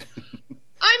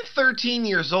 I'm 13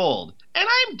 years old, and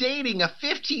I'm dating a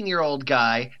 15-year-old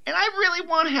guy, and I really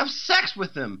want to have sex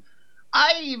with him.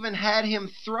 I even had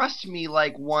him thrust me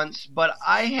like once, but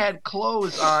I had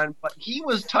clothes on, but he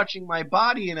was touching my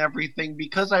body and everything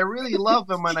because I really love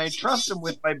him and I trust him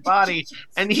with my body,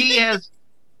 and he has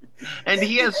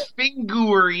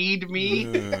fingered me,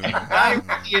 and I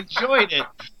really enjoyed it.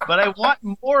 But I want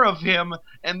more of him,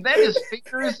 and then his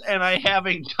fingers, and I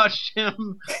haven't touched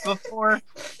him before.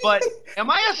 But am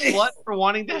I a slut for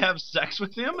wanting to have sex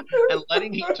with him and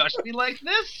letting him touch me like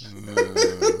this?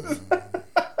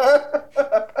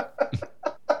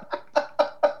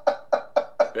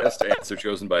 Best answer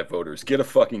chosen by voters. Get a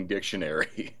fucking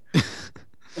dictionary.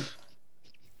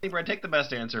 Brad, take the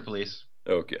best answer, please.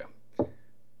 Okay.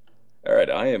 All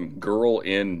right, I am girl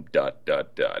in ...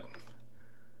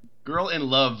 Girl in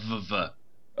love.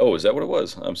 Oh, is that what it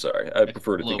was? I'm sorry. I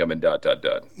prefer to think I'm in ...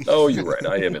 Oh, you're right.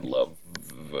 I am in love.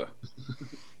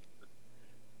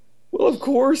 Well, of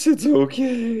course it's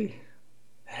okay.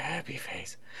 Happy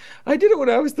face. I did it when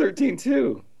I was 13,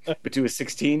 too. But to a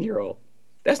 16-year-old.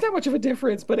 That's not much of a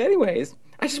difference. But anyways,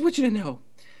 I just want you to know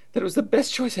that it was the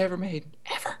best choice I ever made.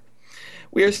 Ever.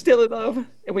 We are still in love,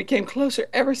 and we came closer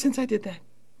ever since I did that.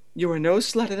 You are no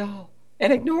slut at all.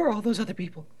 And ignore all those other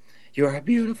people. You are a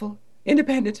beautiful,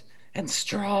 independent, and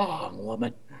strong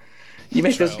woman. You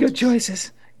make those good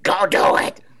choices. Go do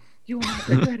it. You will not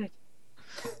regret it.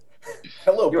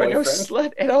 Hello, you boyfriend. You are no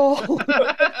slut at all.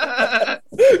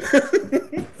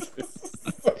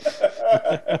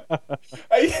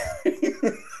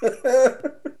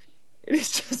 It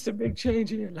is just a big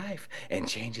change in your life, and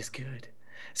change is good.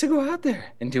 So go out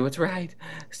there and do what's right.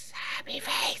 Happy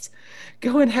face.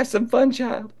 Go and have some fun,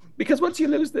 child. Because once you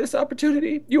lose this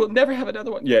opportunity, you will never have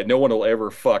another one. Yeah, no one will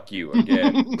ever fuck you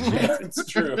again. It's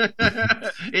true.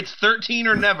 It's 13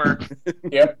 or never.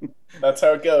 Yep, that's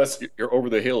how it goes. You're over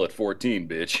the hill at 14,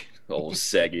 bitch. Old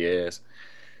saggy ass.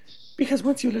 Because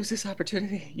once you lose this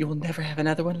opportunity, you will never have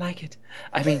another one like it.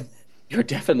 I mean, you're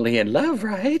definitely in love,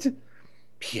 right?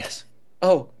 P.S.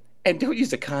 Oh, and don't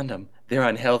use a condom. They're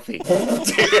unhealthy.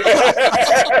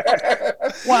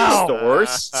 Wow.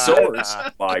 Source.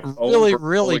 My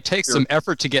really takes some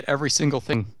effort to get every single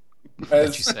thing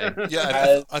that you say.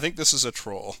 Yeah, I think this is a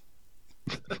troll.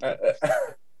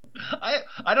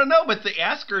 I don't know, but the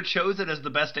asker chose it as the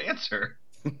best answer.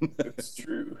 It's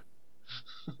true.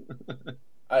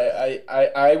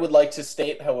 I would like to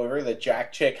state, however, that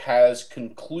Jack Chick has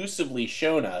conclusively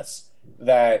shown us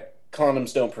that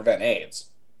condoms don't prevent AIDS.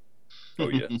 Oh,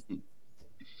 yeah.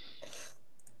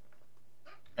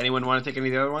 Anyone want to take any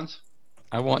of the other ones?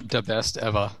 I want the best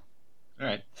ever. All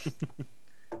right.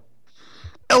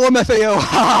 LMFAO!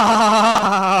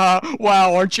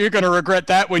 Wow, aren't you going to regret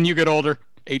that when you get older?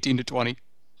 18 to 20.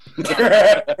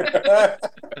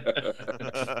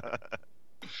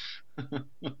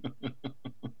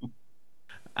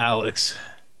 Alex,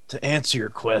 to answer your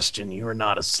question, you are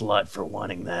not a slut for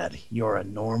wanting that. You're a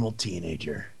normal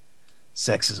teenager.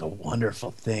 Sex is a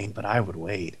wonderful thing, but I would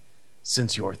wait.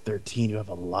 Since you're 13, you have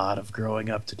a lot of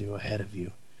growing up to do ahead of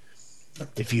you.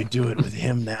 If you do it with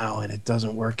him now and it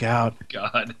doesn't work out,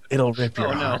 God, it'll rip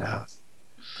your heart out.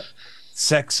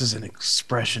 Sex is an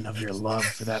expression of your love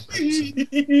for that person.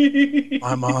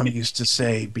 My mom used to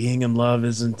say being in love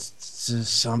isn't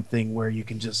something where you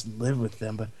can just live with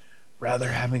them, but rather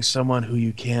having someone who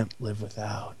you can't live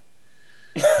without.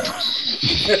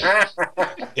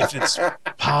 If it's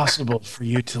possible for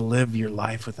you to live your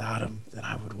life without him, then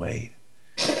I would wait.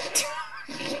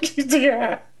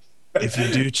 Yeah. If you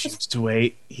do choose to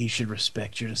wait, he should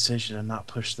respect your decision and not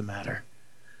push the matter.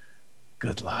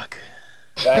 Good luck.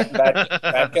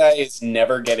 That guy is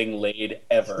never getting laid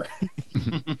ever.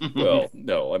 Well,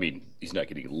 no, I mean, he's not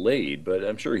getting laid, but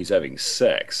I'm sure he's having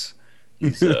sex.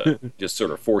 He's just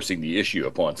sort of forcing the issue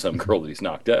upon some girl that he's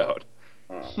knocked out.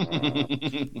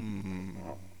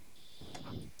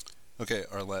 Okay,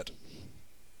 Arlette.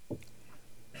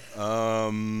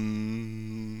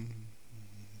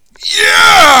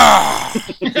 Yeah!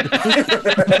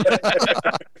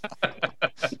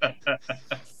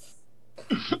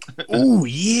 Oh,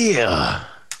 yeah.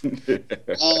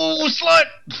 Oh, slut!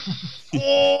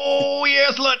 Oh, yeah,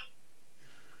 slut!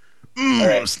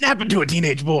 Right. Snap into a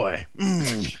teenage boy. All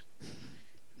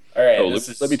right.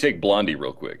 Let me take Blondie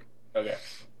real quick. Okay.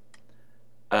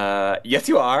 Yes,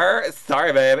 you are.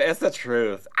 Sorry, babe. It's the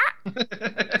truth.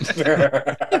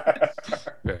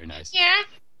 Very nice.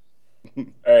 All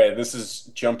All right, this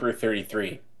is Jumper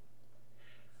 33.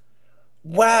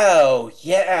 Wow,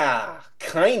 yeah,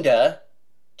 kinda.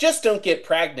 Just don't get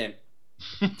pregnant.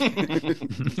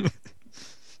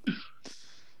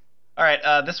 All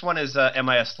right, this one is Am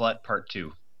I a Slut Part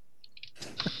 2.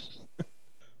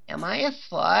 Am I a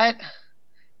slut?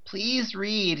 Please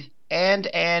read and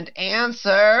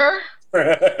answer.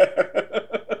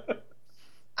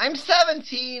 I'm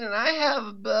 17 and I have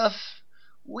a buff.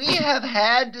 We have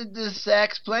had the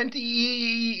sex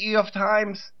plenty of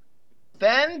times.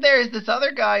 Then there's this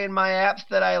other guy in my apps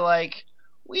that I like.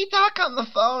 We talk on the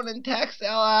phone and text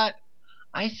a lot.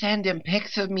 I send him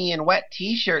pics of me in wet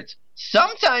t-shirts,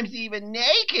 sometimes even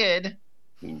naked.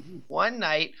 One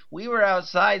night, we were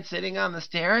outside sitting on the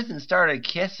stairs and started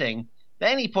kissing.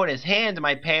 Then he put his hand in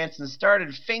my pants and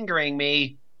started fingering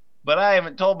me. But I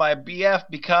haven't told my BF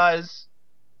because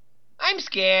I'm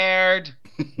scared.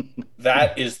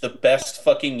 That is the best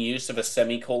fucking use of a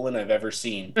semicolon I've ever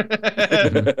seen. I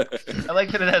like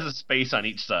that it has a space on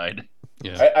each side.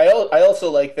 Yeah. I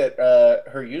also like that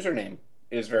her username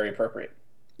is very appropriate.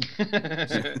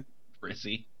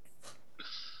 Prissy.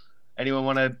 Anyone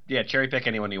want to, cherry pick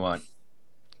anyone you want.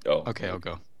 Oh, Okay, I'll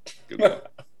go.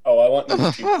 Oh, I want you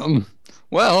to.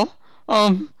 Well,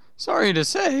 sorry to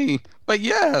say, but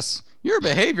yes, your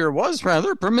behavior was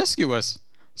rather promiscuous.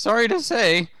 Sorry to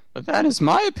say, but that is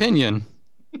my opinion.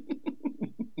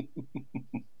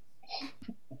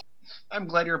 I'm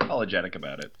glad you're apologetic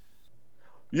about it.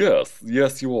 Yes,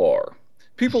 you are.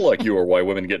 People like you are why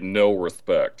women get no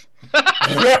respect. You're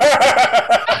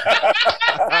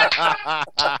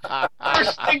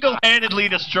single-handedly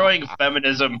destroying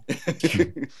feminism.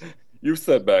 You've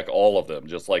set back all of them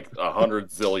just like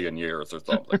 100 zillion years or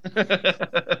something.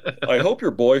 I hope your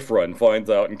boyfriend finds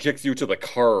out and kicks you to the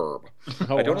curb.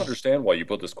 I don't understand why you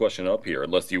put this question up here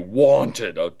unless you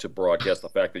wanted to broadcast the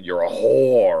fact that you're a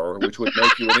whore, which would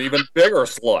make you an even bigger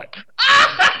slut.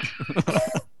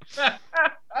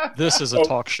 This is a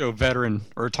talk show veteran,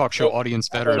 or a talk show audience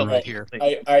veteran right here.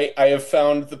 I have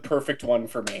found the perfect one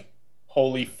for me.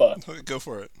 Holy fuck. Go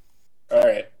for it. All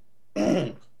right.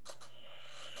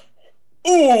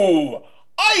 Ooh,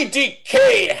 I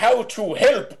decay how to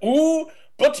help, ooh,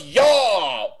 but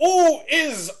yeah, ooh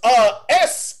is a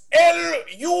S-L-U-T.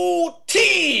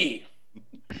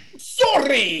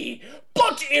 Sorry,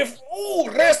 but if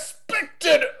ooh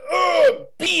respected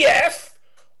BF,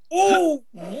 ooh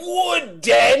wouldn't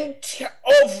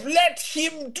have let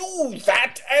him do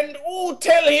that, and ooh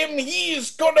tell him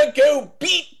he's gonna go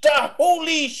beat the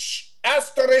holy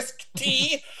asterisk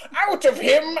T out of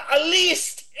him, at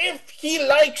least if he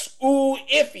likes ooh,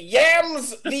 if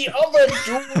yams the other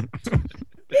dude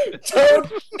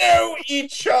don't know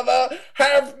each other,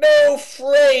 have no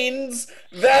friends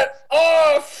that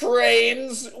are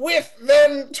friends with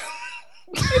them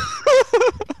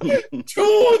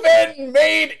two then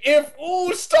made if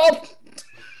ooh stop.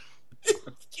 It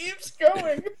keeps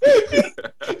going.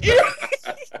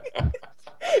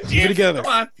 Get together.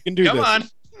 Come on. You can do Come this. on.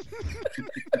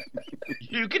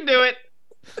 You can do it.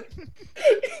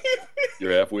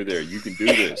 You're halfway there. You can do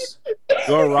this.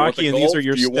 Go, Rocky, and these are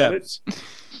your Do you want steps.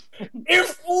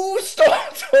 If ooh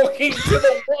start talking to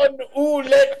the one ooh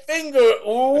let finger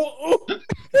ooh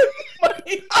have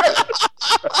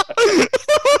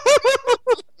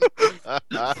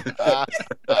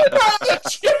a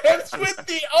chance with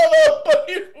the other, but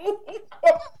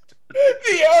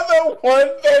the other one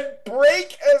that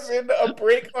break as in a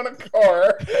brake on a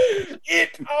car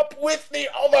it up with the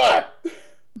other.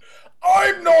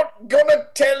 I'm not gonna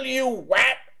tell you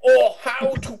what or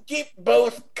how to keep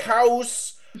both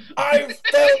cows. I've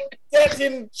felt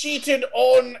getting cheated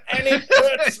on and it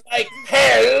hurts like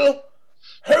hell.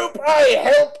 Hope I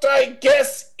helped, I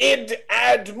guess it'd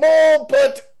add more,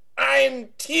 but I'm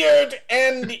tiered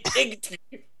and igged.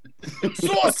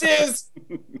 Sources,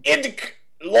 idk,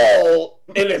 lol,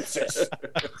 ellipsis.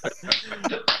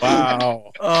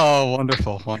 Wow. Oh,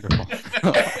 wonderful, wonderful.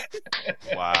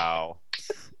 Wow.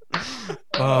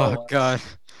 Oh, God.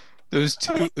 Those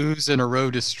two oohs in a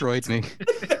row destroyed me.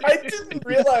 I didn't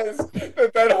realize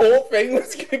that whole thing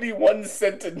was going to be one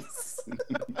sentence.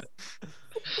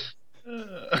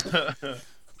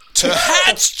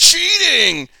 That's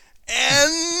cheating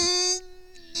and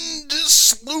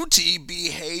slooty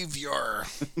behavior.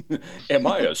 Am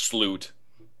I a sloot?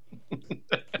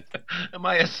 Am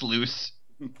I a sluice?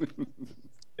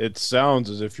 It sounds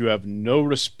as if you have no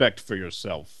respect for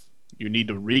yourself. You need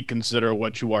to reconsider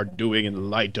what you are doing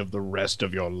in light of the rest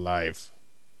of your life.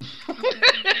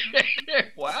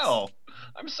 Wow.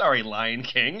 I'm sorry, Lion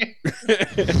King.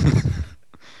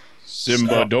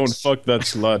 Simba, don't fuck that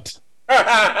slut.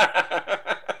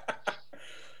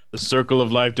 The circle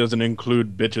of life doesn't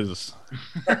include bitches.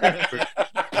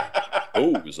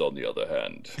 O's, on the other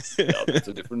hand. Now that's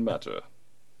a different matter.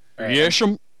 Yes,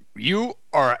 you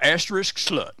are an asterisk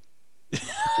slut.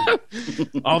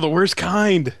 Oh, the worst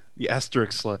kind. The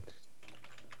asterisk slut.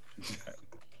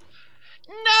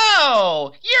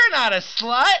 No, you're not a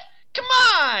slut. Come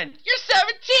on, you're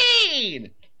 17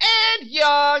 and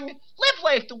young. Live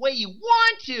life the way you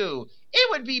want to. It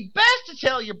would be best to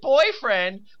tell your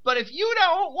boyfriend, but if you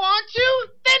don't want to,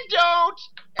 then don't.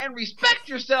 And respect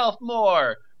yourself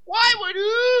more. Why would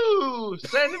you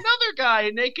send another guy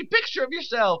a naked picture of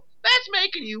yourself? That's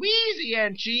making you easy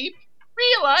and cheap.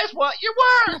 Realize what you're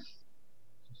worth.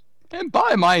 And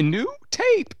buy my new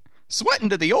tape, Sweating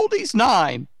to the Oldies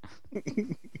 9.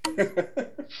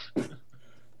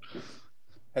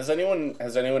 Has anyone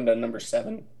done number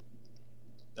 7?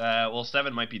 Well,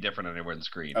 7 might be different on everyone's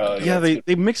screen. Yeah,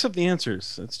 they mix up the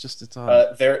answers. It's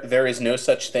odd. There is no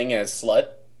such thing as slut.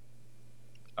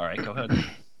 All right, go ahead.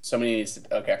 Somebody needs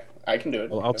to... Okay, I can do it.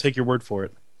 Well, I'll take your word for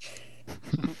it.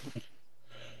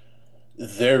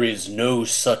 There is no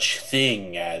such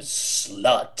thing as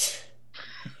slut.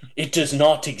 It does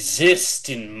not exist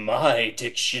in my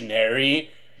dictionary.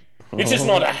 It is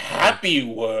not a happy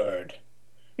word.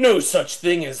 No such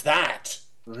thing as that,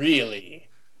 really.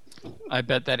 I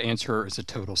bet that answerer is a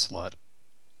total slut.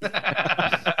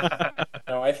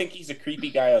 No, I think he's a creepy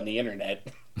guy on the internet.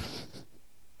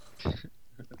 All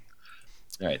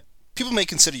right. People may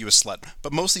consider you a slut,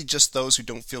 but mostly just those who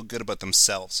don't feel good about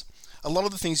themselves. A lot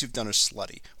of the things you've done are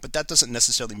slutty, but that doesn't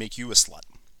necessarily make you a slut.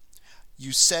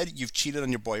 You said you've cheated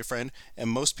on your boyfriend, and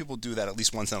most people do that at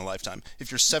least once in a lifetime. If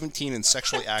you're 17 and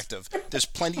sexually active, there's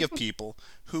plenty of people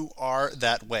who are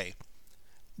that way.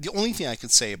 The only thing I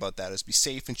could say about that is be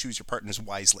safe and choose your partners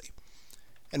wisely.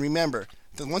 And remember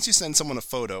that once you send someone a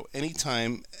photo,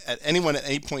 anyone at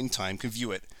any point in time can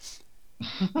view it.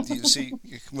 You see,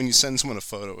 when you send someone a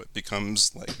photo, it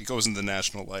becomes like it goes in the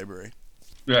National Library.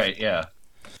 Right, yeah.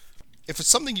 If it's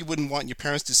something you wouldn't want your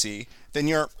parents to see, then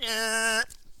you're...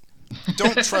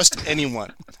 Don't trust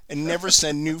anyone, and never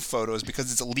send new photos because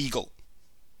it's illegal.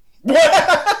 and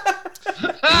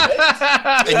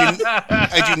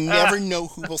you never know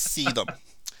who will see them.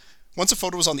 Once a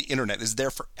photo is on the internet, it's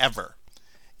there forever.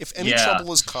 If any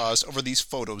trouble is caused over these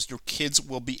photos, your kids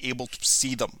will be able to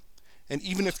see them. And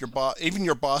even if your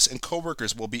boss and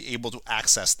coworkers will be able to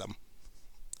access them.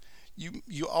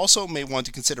 You also may want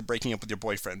to consider breaking up with your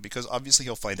boyfriend, because obviously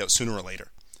he'll find out sooner or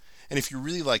later. And if you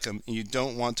really like him and you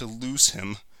don't want to lose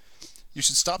him, you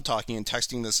should stop talking and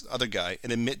texting this other guy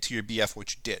and admit to your BF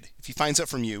what you did. If he finds out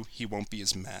from you, he won't be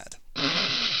as mad.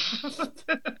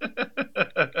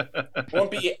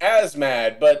 Won't be as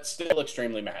mad, but still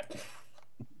extremely mad.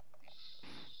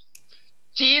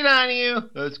 Cheated on you.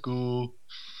 That's cool.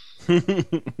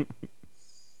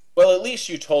 Well, at least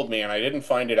you told me, and I didn't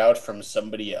find it out from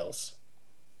somebody else.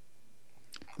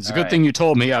 It's a good thing you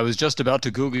told me. I was just about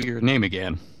to Google your name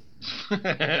again.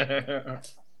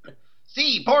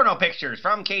 See porno pictures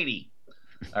from Katie.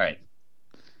 All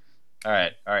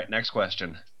right. Next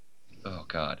question. Oh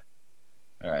God.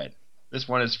 All right. This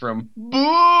one is from Boom.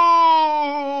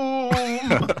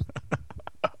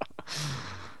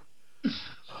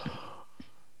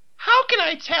 How can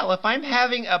I tell if I'm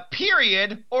having a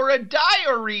period or a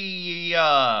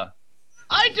diarrhea?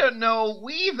 I don't know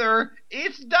either.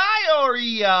 It's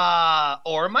diarrhea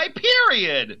or my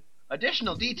period.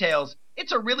 Additional details.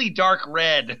 It's a really dark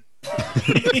red.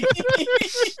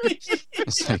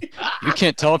 It's like, you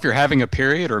can't tell if you're having a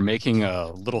period or making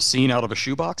a little scene out of a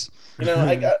shoebox. You know,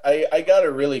 I got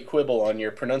to really quibble on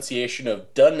your pronunciation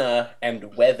of dunna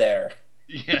and weather.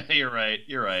 Yeah, you're right.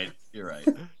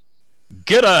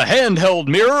 Get a handheld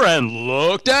mirror and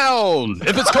look down.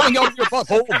 If it's coming out of your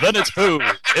butthole, then it's poo.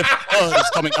 If it's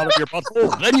coming out of your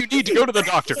butthole, then you need to go to the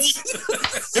doctor.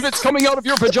 If it's coming out of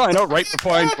your vagina right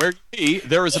behind where you pee,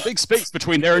 there is a big space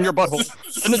between there and your butthole,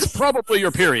 and it's probably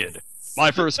your period. My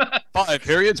first 5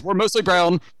 periods were mostly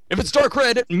brown. If it's dark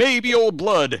red, it may be old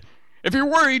blood. If you're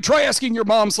worried, try asking your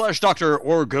mom/doctor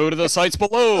or go to the sites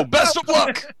below. Best of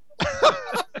luck!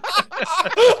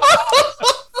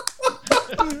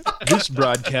 This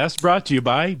broadcast brought to you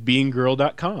by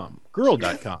BeingGirl.com,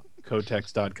 Girl.com,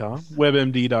 Kotex.com,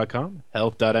 WebMD.com,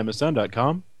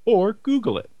 Health.msn.com, or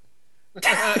Google it.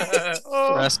 Ask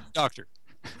the doctor.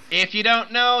 If you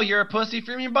don't know you're a pussy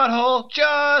from your butthole,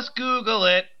 just Google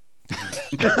it.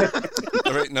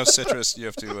 All right, now Citrus, you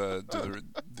have to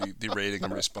do the rating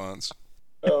and response.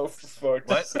 Oh, fuck.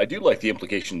 What? I do like the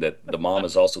implication that the mom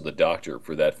is also the doctor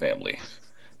for that family.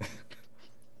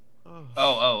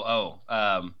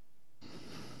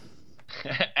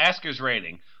 Asker's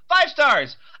rating. 5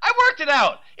 stars. I worked it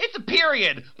out. It's a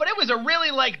period, but it was a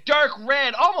really dark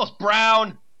red, almost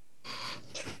brown.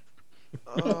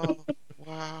 Oh,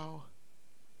 wow.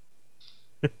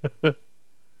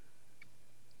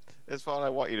 It's fun. I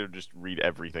want you to just read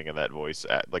everything in that voice,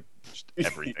 just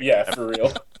everything. Yeah, for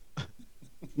real.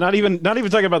 Not even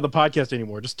talking about the podcast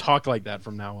anymore. Just talk like that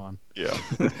from now on. Yeah.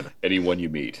 Anyone you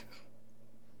meet.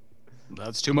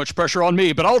 That's too much pressure on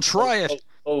me, but I'll try it.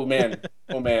 Oh man.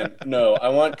 No, I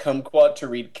want Kumquat to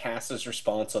read Cass's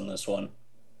response on this one.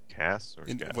 Cass or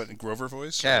In Grover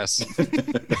voice? Cass.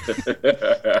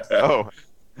 Oh.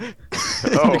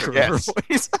 Oh, Grover yes.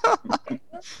 voice.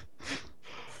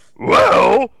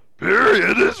 Well,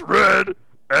 period is red,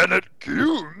 and it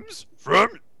comes from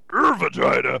your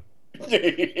vagina.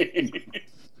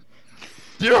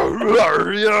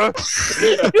 Diarrhea.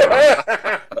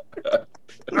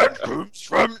 That comes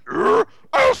from your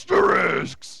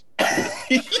asterisks.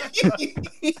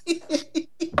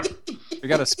 We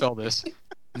gotta spell this.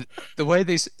 The way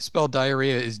they spell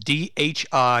diarrhea is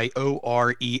DHIOREA.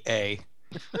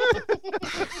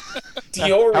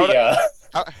 Dioria.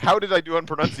 How did I do on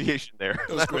pronunciation there?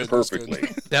 That was good. Perfectly.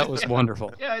 That was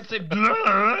wonderful. Yeah, I'd say.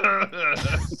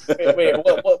 Wait,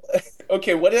 what?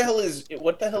 Okay, what the hell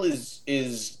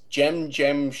is Jem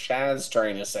Shaz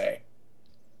trying to say?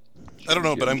 I don't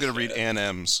know, but I'm going to read Ann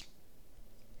M's.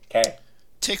 Okay.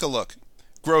 Take a look.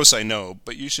 Gross, I know,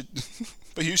 but you should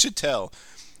tell.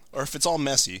 Or if it's all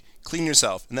messy, clean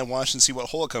yourself and then wash and see what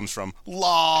hole it comes from.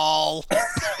 LOL.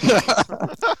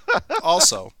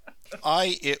 Also,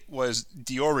 it was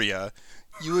Dioria,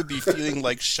 you would be feeling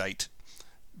like shite.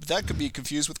 But that could be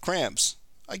confused with cramps.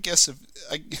 I guess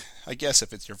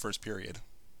if it's your first period.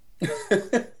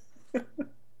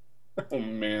 Oh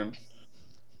man.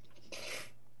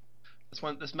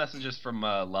 This message is from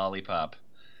Lollipop.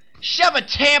 Shove a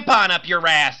tampon up your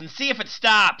ass and see if it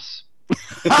stops.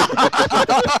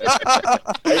 I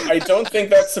don't think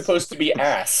that's supposed to be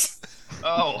ass.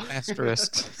 Oh.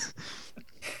 Asterisk.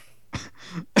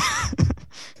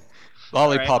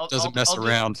 Lollipop doesn't mess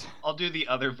around. I'll do the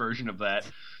other version of that.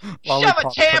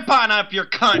 Lollipop Shove a tampon up your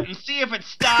cunt and see if it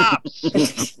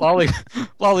stops.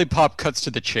 Lollipop cuts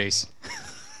to the chase.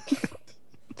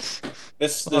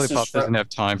 This Lollipop is doesn't have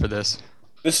time for this.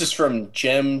 This is from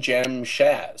Jem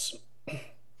Shaz.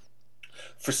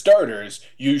 For starters,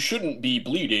 you shouldn't be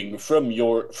bleeding from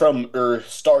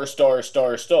star.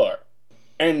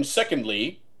 And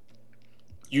secondly,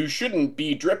 you shouldn't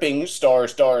be dripping star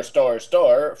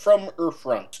from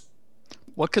front.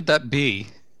 What could that be?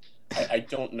 I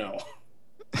don't know.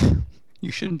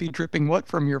 You shouldn't be dripping what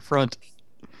from your front?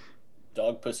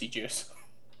 Dog pussy juice.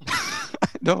 I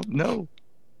don't know.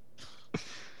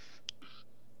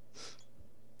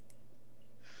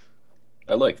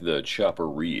 I like the chopper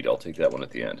read. I'll take that one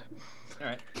at the end. All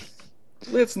right.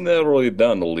 Let's narrow it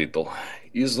down a little.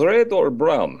 Is red or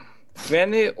brown?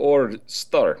 Fanny or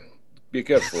star? Be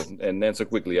careful and answer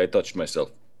quickly. I touched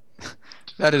myself.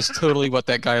 That is totally what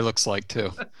that guy looks like,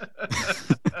 too.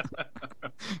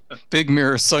 Big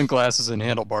mirror, sunglasses, and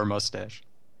handlebar mustache.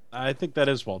 I think that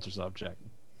is Walter's object.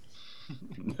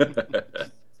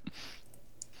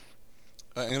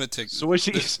 I'm gonna take. So is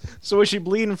she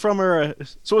bleeding from her?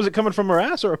 So is it coming from her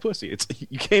ass or a pussy? It's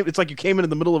like you came in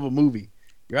the middle of a movie.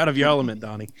 You're out of your element,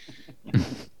 Donnie.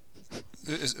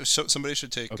 So somebody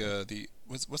should take the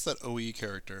what's that OE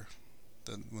character?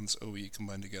 The one's OE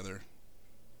combined together.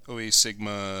 OE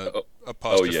Sigma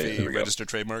apostrophe registered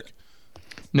trademark.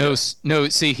 No.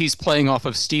 See, he's playing off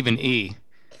of Stephen E.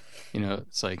 You know,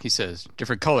 it's like he says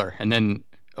different color, and then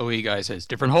OE guy says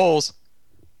different holes.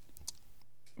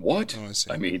 What? Oh, I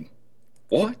see. I mean,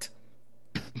 what?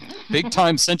 Big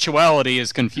time sensuality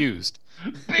is confused.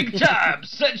 Big time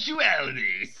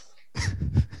sensuality.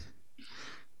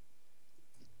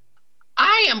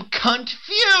 I am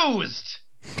confused.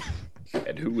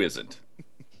 And who isn't?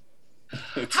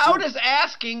 How does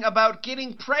asking about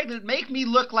getting pregnant make me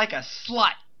look like a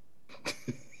slut?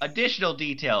 Additional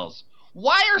details.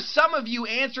 Why are some of you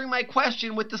answering my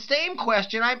question with the same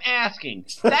question I'm asking?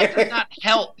 That does not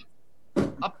help.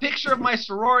 A picture of my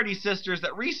sorority sisters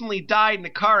that recently died in a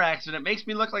car accident makes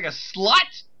me look like a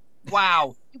slut?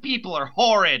 Wow, you people are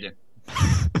horrid.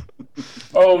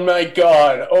 Oh my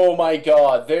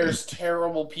god. There's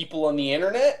terrible people on the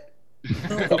internet?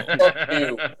 Who the fuck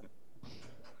knew?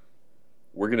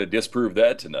 We're going to disprove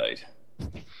that tonight.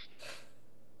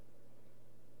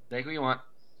 Take what you want.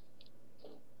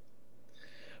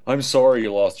 I'm sorry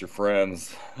you lost your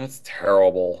friends. That's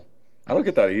terrible. I don't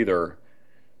get that either.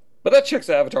 But that chick's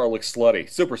avatar looks slutty.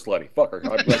 Super slutty. Fuck her.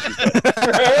 I'm glad she's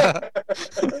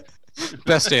dead.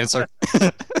 Best answer.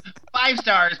 5 5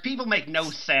 stars. People make no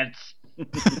sense.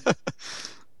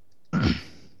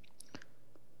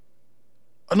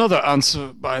 Another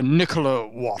answer by Nicola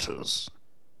Waters.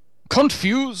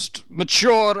 Confused,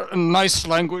 mature, and nice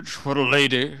language for a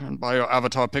lady, and by your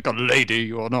avatar pick a lady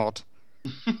you are not.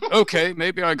 Okay,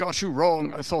 maybe I got you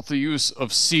wrong. I thought the use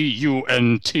of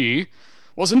C-U-N-T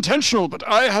was intentional, but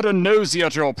I had a nosy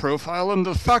at your profile, and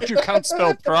the fact you can't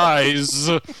spell prize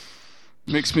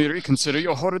makes me reconsider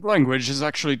your horrid language is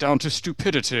actually down to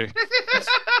stupidity.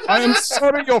 I am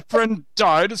sorry your friend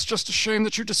died. It's just a shame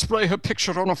that you display her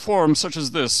picture on a forum such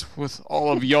as this, with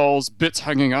all of y'all's bits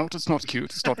hanging out. It's not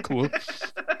cute. It's not cool.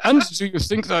 And do you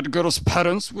think that girl's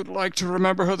parents would like to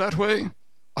remember her that way?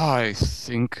 I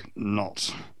think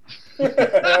not. They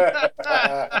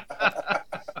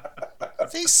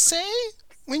say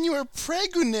when you are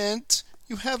pregnant,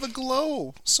 you have a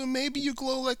glow. So maybe you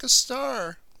glow like a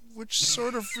star, which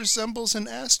sort of resembles an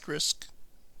asterisk.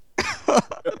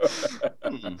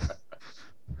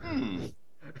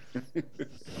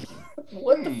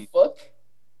 What the fuck?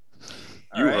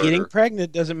 Getting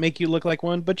pregnant doesn't make you look like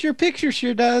one, but your picture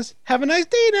sure does. Have a nice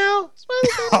day now. Smiley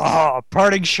face. Ah,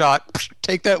 parting shot.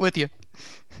 Take that with you.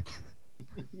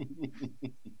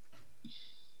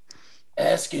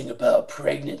 Asking about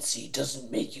pregnancy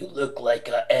doesn't make you look like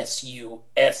a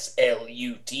SUSLUT.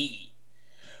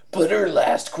 But her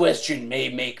last question may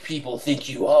make people think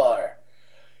you are.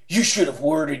 You should have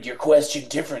worded your question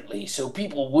differently so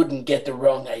people wouldn't get the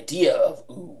wrong idea of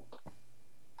ooh.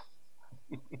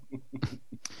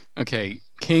 Okay,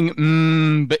 King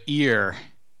M'Beer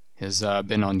has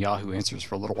been on Yahoo Answers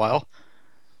for a little while.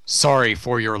 Sorry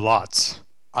for your lots.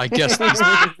 I guess these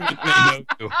may know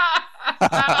you.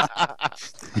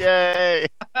 Yay!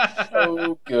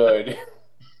 Oh, good.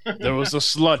 There was a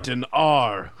slut in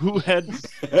R who had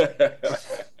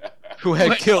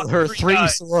killed her 3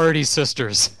 sorority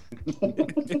sisters.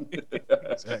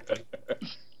 Exactly.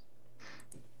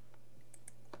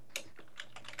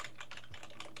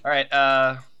 All right.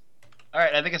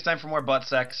 I think it's time for more butt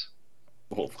sex.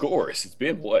 Well, of course. It's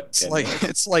been what?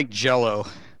 It's like Jello.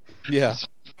 Yeah.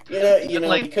 You know,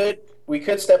 we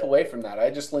could step away from that. I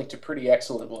just linked a pretty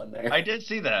excellent one there. I did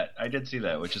see that,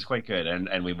 which is quite good,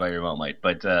 and we very well might.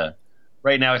 But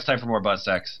right now, it's time for more butt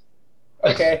sex.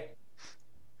 Okay.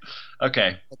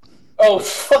 Okay. Oh,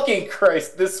 fucking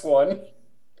Christ, this one.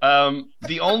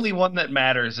 The only one that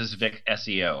matters is Vic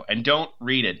SEO, and don't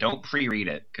read it. Don't pre-read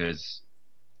it, because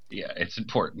yeah, it's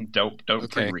important. Don't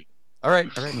pre-read. All right.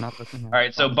 Not looking. All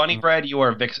right. So, Bunny Bread, you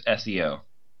are Vic's SEO.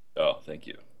 Oh, thank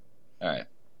you. All right.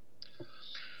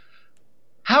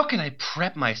 How can I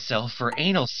prep myself for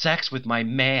anal sex with my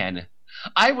man?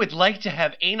 I would like to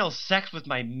have anal sex with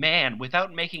my man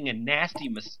without making a nasty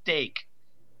mistake.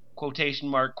 Quotation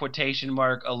mark,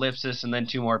 ellipsis, and then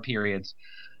 2 more periods.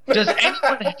 Does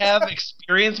anyone have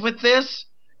experience with this?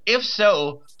 If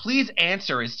so, please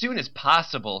answer as soon as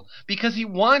possible, because he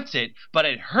wants it, but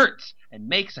it hurts and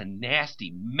makes a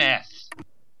nasty mess.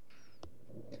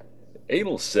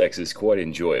 Anal sex is quite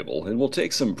enjoyable and will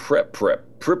take some prep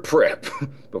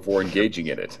before engaging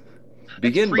in it.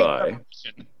 Begin by...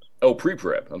 Oh,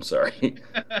 pre-prep. I'm sorry.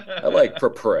 I like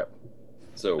prep.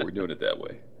 So we're doing it that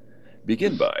way.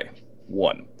 Begin by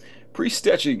 1.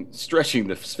 Stretching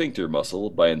the sphincter muscle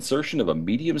by insertion of a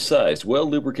medium-sized,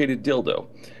 well-lubricated dildo.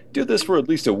 Do this for at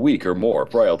least a week or more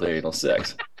prior to anal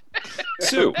sex.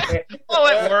 2. While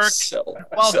at work,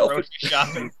 while self- grocery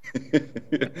shopping.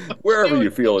 Wherever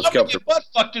you feel it's comfortable. Get butt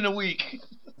fucked in a week.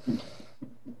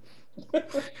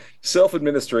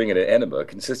 Self-administering an enema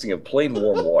consisting of plain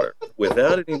warm water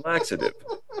without any laxative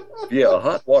via a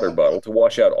hot water bottle to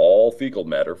wash out all fecal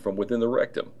matter from within the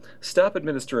rectum. Stop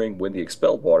administering when the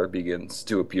expelled water begins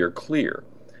to appear clear.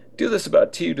 Do this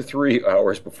about 2 to 3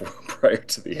 hours prior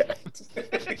to the act.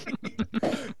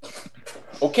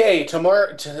 Okay,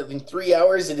 tomorrow, in 3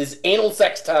 hours, it is anal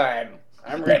sex time.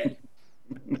 I'm ready.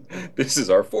 This is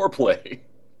our foreplay.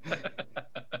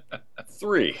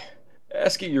 3.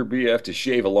 Asking your BF to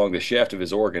shave along the shaft of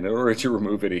his organ in order to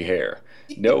remove any hair.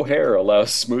 No hair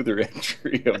allows smoother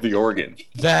entry of the organ.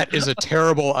 That is a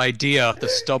terrible idea. The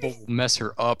stubble will mess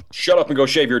her up. Shut up and go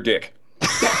shave your dick.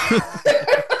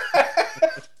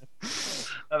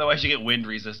 Otherwise, you get wind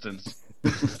resistance.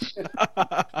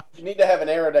 You need to have an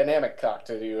aerodynamic cock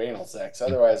to do anal sex.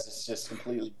 Otherwise, it's just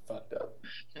completely fucked up.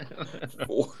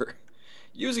 4.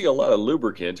 Using a lot of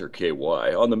lubricant, or KY,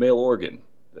 on the male organ.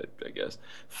 I guess.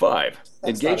 5.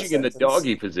 That's engaging in the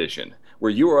doggy position,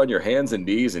 where you are on your hands and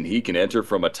knees and he can enter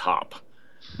from atop.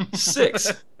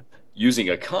 6. Using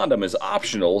a condom is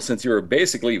optional since you are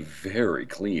basically very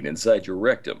clean inside your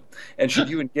rectum. And should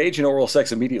you engage in oral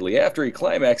sex immediately after he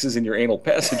climaxes in your anal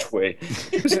passageway,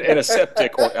 use an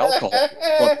antiseptic or alcohol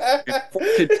before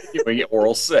continuing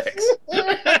oral sex.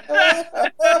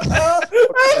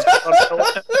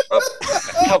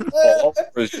 Alcohol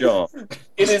for his jaw.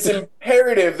 It is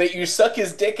imperative that you suck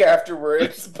his dick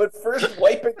afterwards, but first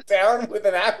wipe it down with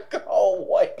an alcohol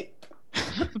wipe.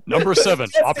 Number 7,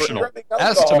 optional.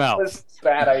 Ass to mouth.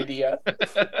 Bad idea.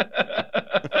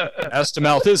 Ass to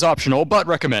mouth is optional, but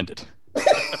recommended.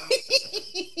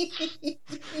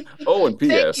 Oh, and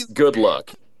P.S. Good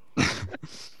luck.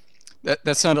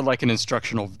 That sounded like an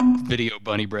instructional video,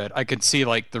 Bunny Bread. I could see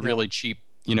like the really cheap,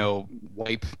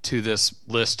 wipe to this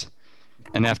list,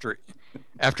 and after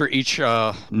each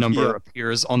number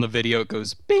appears on the video, it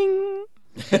goes bing.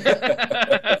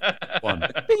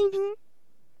 1 bing.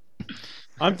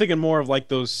 I'm thinking more of like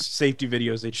those safety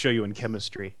videos they'd show you in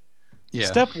chemistry. Yeah.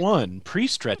 Step 1: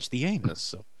 pre-stretch the anus.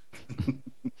 So. All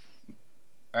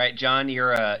right, John,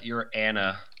 you're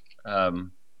Anna.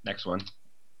 Next one.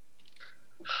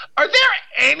 Are there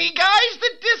any guys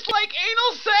that dislike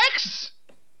anal sex?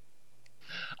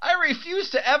 I refuse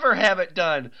to ever have it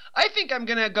done. I think I'm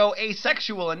gonna go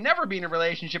asexual and never be in a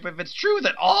relationship if it's true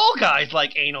that all guys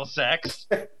like anal sex.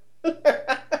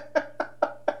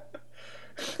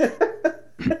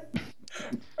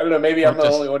 I don't know, maybe I'm the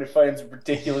only one who finds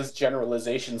ridiculous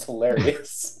generalizations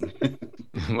hilarious.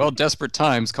 Well, desperate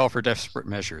times call for desperate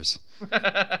measures.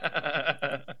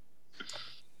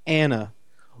 Anna,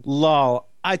 lol,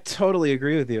 I totally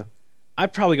agree with you.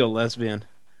 I'd probably go lesbian.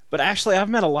 But actually, I've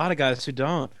met a lot of guys who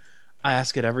don't. I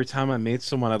ask it every time I meet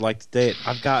someone I'd like to date.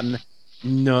 I've gotten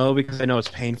no because I know it's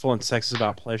painful and sex is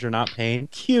about pleasure, not pain.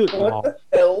 Cute, lol. What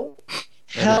the hell?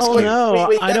 Hell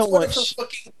no, I don't want...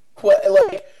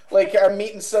 Like, I'm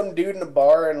meeting some dude in a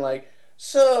bar and like,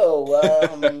 so,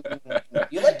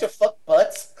 you like to fuck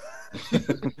butts?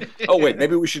 Oh, wait,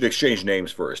 maybe we should exchange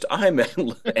names first. I'm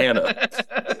Anna.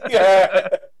 Yeah.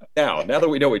 Now that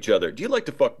we know each other, do you like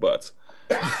to fuck butts?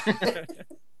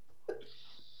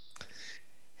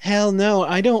 Hell no,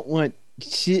 I don't want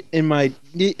shit in my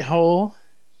hole.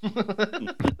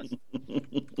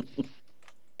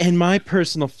 And my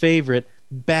personal favorite,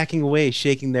 backing away,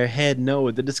 shaking their head no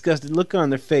with a disgusted look on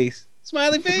their face.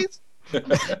 Smiley face?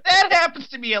 That happens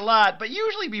to me a lot, but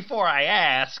usually before I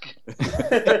ask.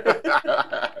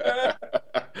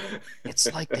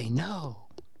 It's like they know.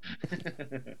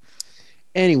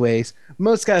 Anyways,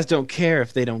 most guys don't care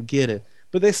if they don't get it,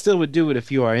 but they still would do it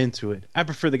if you are into it. I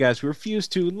prefer the guys who refuse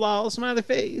to. Lol, smiley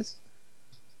face.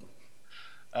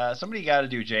 Somebody got to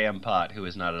do J.M. Pot, who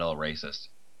is not at all racist.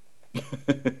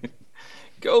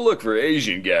 Go look for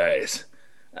Asian guys.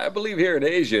 I believe here in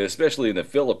Asia, especially in the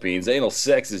Philippines, anal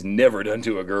sex is never done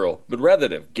to a girl, but rather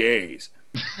to gays.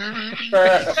 Oh,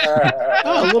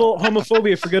 a little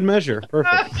homophobia for good measure.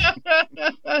 Perfect.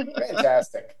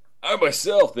 Fantastic. I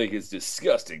myself think it's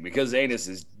disgusting because anus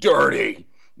is dirty.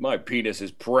 My penis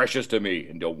is precious to me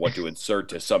and don't want to insert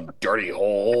to some dirty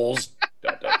holes. ...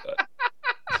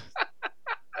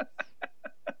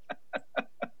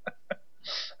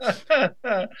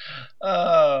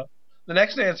 The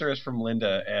next answer is from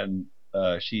Linda, and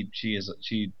she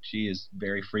is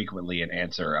very frequently an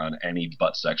answer on any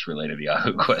butt sex related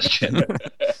Yahoo question.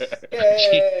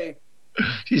 Yay!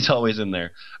 She's always in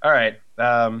there. All right.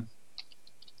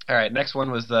 Next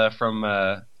one was from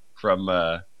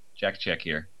Jack Check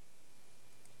here.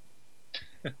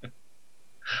 I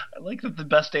like that the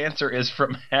best answer is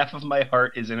from half of my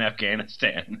heart is in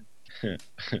Afghanistan.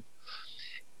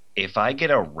 If I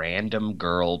get a random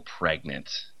girl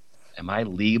pregnant, am I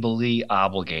legally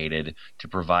obligated to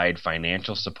provide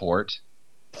financial support?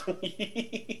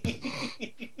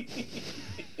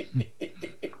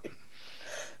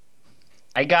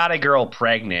 I got a girl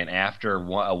pregnant after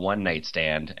a one-night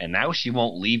stand, and now she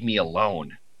won't leave me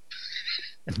alone.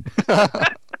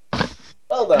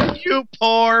 Well done. You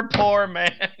poor, poor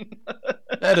man.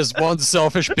 That is one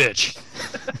selfish bitch.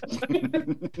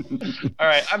 All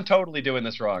right, I'm totally doing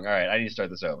this wrong. All right, I need to start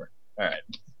this over. All right.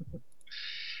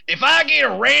 If I get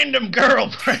a random girl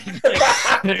pregnant...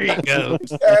 There you go.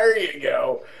 There you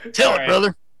go. Tell it,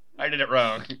 brother. I did it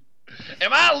wrong.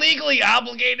 Am I legally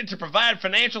obligated to provide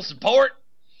financial support?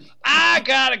 I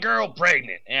got a girl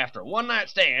pregnant after a one-night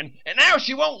stand, and now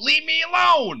she won't leave me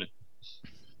alone.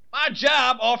 My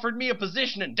job offered me a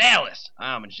position in Dallas.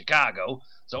 I'm in Chicago,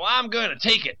 so I'm going to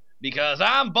take it because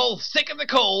I'm both sick of the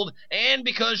cold and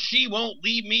because she won't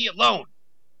leave me alone.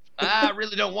 I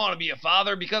really don't want to be a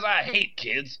father because I hate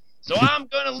kids, so I'm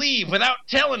going to leave without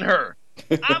telling her.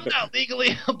 I'm not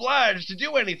legally obliged to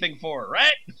do anything for her,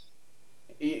 right?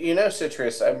 You know,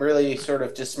 Citrus, I'm really sort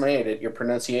of dismayed at your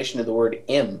pronunciation of the word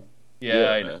 "im." Yeah,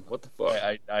 I man. know. What the fuck?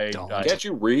 I Can't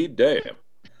you read? Damn.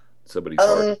 Somebody's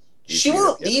hard. She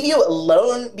won't leave you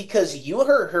alone because you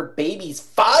are her baby's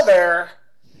father.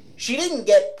 She didn't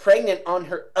get pregnant on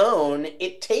her own.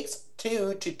 It takes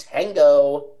two to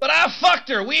tango. But I fucked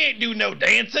her. We ain't do no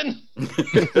dancing.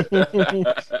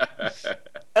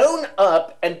 Own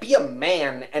up and be a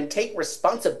man and take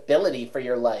responsibility for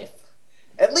your life.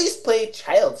 At least pay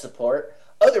child support.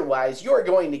 Otherwise, you are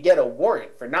going to get a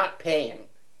warrant for not paying.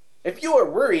 If you are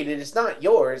worried it is not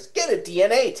yours, get a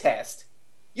DNA test.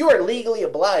 You are legally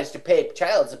obliged to pay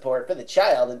child support for the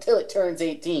child until it turns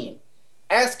 18.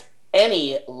 Ask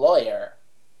any lawyer.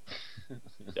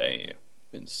 Damn.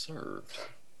 Been served.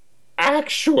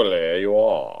 Actually, you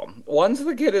are. Once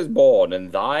the kid is born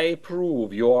and they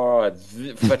prove you are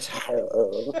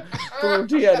fertile through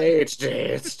DNA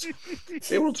test,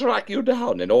 they will track you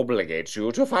down and obligate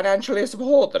you to financially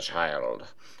support the child.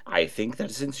 I think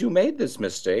that since you made this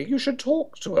mistake, you should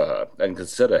talk to her and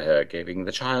consider her giving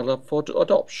the child up for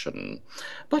adoption.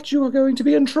 But you are going to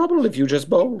be in trouble if you just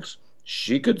bolt.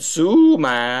 She could sue,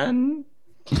 man.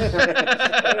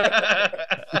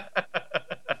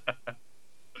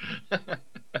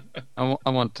 I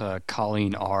want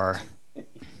Colleen R.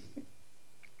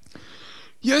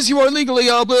 Yes, you are legally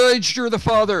obliged. You're the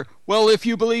father. Well, if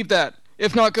you believe that.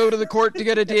 If not, go to the court to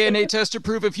get a DNA test to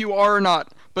prove if you are or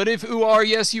not. But if you are,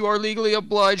 yes, you are legally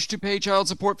obliged to pay child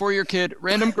support for your kid.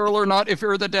 Random girl or not, if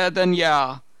you're the dad, then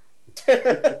yeah.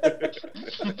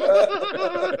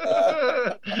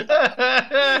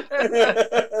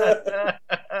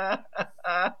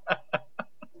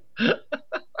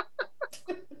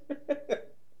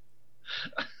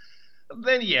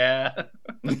 Then yeah.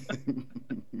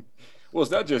 Well,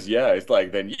 it's not just yeah, it's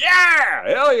like then yeah!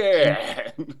 Hell yeah!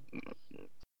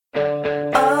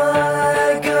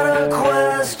 I got a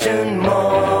question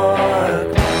mark.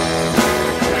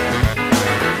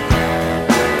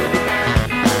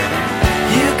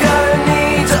 You got a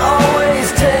need to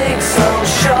always take some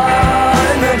shot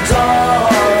in the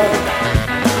dark.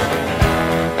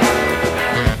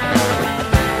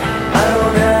 I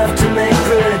don't have to make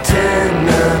pretend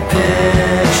the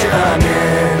picture I'm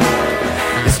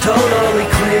in is totally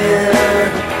clear.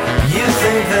 You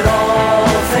think that all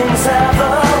things have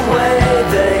a way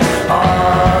they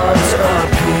ought to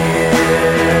appear.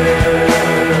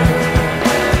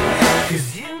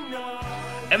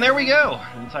 And there we go.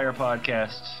 An entire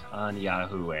podcast on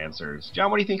Yahoo Answers.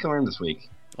 John, what do you think you learned this week?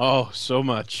 Oh, so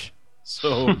much.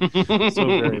 So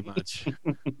very much.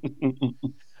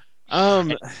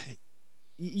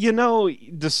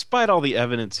 Despite all the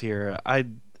evidence here,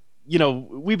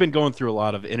 we've been going through a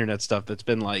lot of internet stuff that's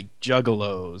been like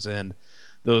juggalos and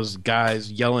those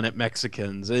guys yelling at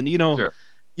Mexicans. And, Sure.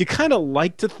 You kind of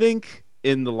like to think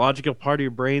in the logical part of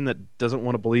your brain that doesn't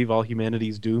want to believe all humanity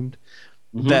is doomed,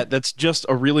 that's just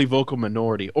a really vocal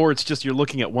minority, or it's just you're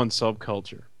looking at one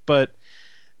subculture. But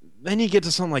then you get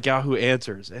to something like Yahoo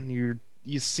Answers, and you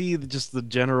see just the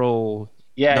general...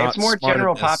 Yeah, it's more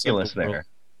general smartness populace of the world. there.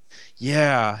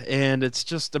 Yeah, and it's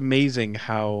just amazing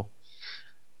how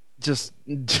just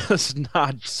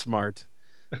not smart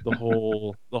the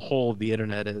whole of the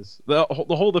internet is.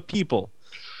 The people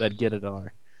that get it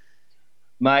are.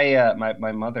 My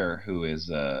mother, who is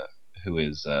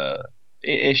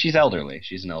she's elderly.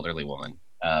 She's an elderly woman.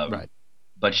 Right.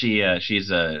 But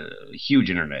she's a huge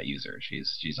internet user.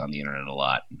 She's on the internet a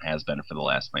lot and has been for the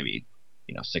last maybe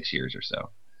 6 years or so.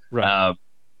 Right.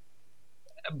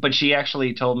 But she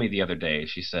actually told me the other day.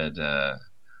 She said, there's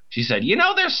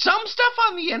some stuff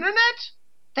on the internet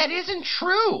that isn't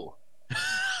true.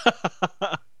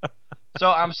 So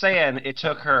I'm saying it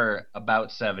took her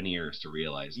about 7 years to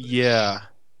realize this. Yeah.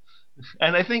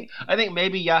 And I think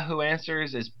maybe Yahoo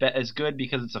Answers is good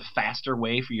because it's a faster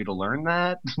way for you to learn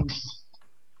that.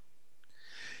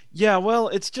 Yeah, well,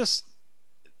 it's just...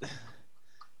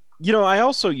 I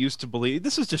also used to believe...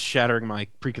 This is just shattering my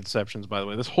preconceptions, by the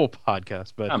way, this whole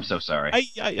podcast. But I'm so sorry.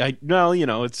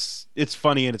 It's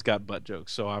funny and it's got butt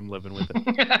jokes, so I'm living with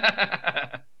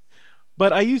it.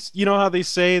 But I used... You know how they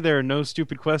say there are no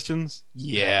stupid questions?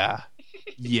 Yeah.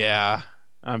 Yeah.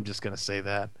 I'm just going to say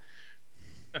that.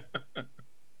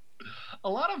 A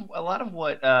lot of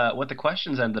what the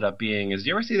questions ended up being is, do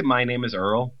you ever see the My Name is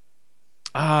Earl?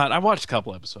 I watched a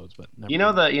couple episodes, but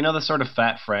never the sort of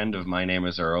fat friend of My Name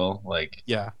is Earl, like,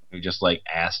 yeah, who just like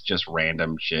asks just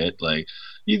random shit, like,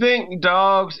 you think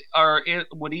dogs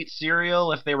would eat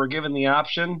cereal if they were given the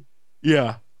option?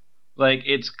 Yeah, like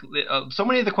it's so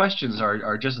many of the questions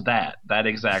are just that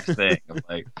exact thing. Of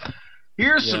like,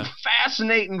 here's some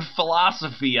fascinating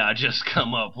philosophy I just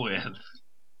come up with.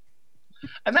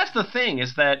 And that's the thing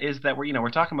is that we're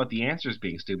talking about the answers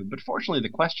being stupid, but fortunately the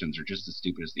questions are just as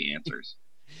stupid as the answers.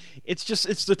 It's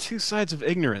the two sides of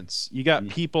ignorance. You got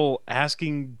people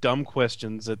asking dumb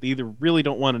questions that they either really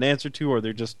don't want an answer to, or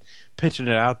they're just pitching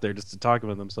it out there just to talk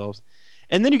about themselves.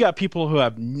 And then you got people who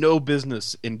have no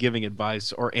business in giving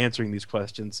advice or answering these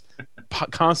questions,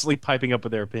 constantly piping up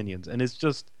with their opinions. And it's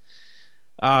just,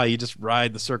 you just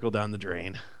ride the circle down the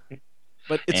drain.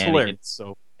 But it's hilarious.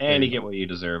 You get what you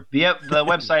deserve. The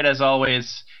website, as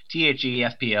always,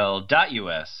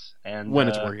 thefpl.us. And when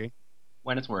it's working.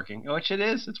 When it's working. Which it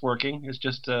is. It's working. It's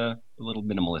just a little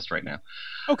minimalist right now.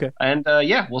 Okay. And,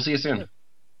 we'll see you soon.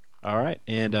 All right.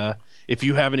 And if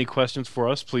you have any questions for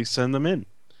us, please send them in.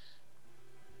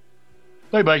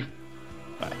 Bye-bye.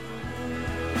 Bye.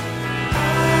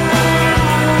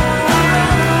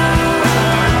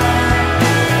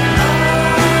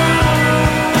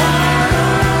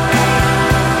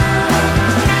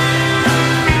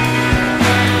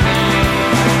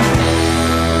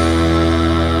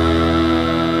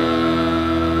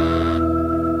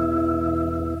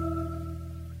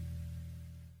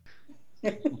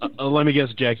 Let me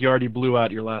guess, Jack, you already blew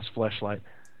out your last fleshlight.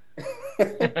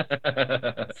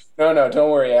 No, don't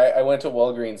worry. I went to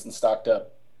Walgreens and stocked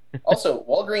up. Also,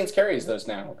 Walgreens carries those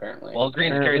now, apparently.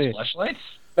 Walgreens carries fleshlights?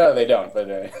 No, they don't,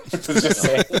 but I was just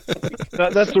saying.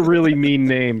 That's a really mean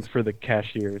name for the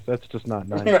cashiers. That's just not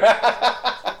nice.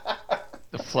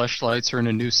 The fleshlights are in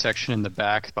a new section in the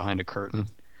back behind a curtain.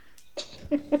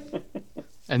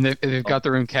 And they've got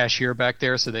their own cashier back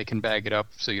there, so they can bag it up,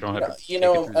 so you don't have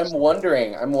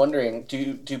to. I'm wondering.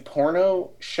 Do porno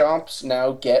shops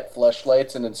now get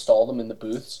fleshlights and install them in the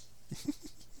booths?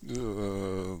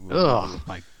 Oh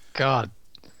my God!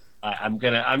 I'm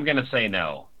gonna say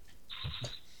no.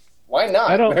 Why not?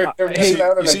 I don't. They're missing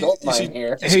out an adult mind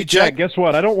here. Hey, Jack, guess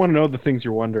what? I don't want to know the things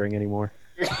you're wondering anymore.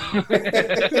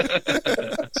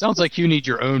 Sounds like you need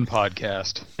your own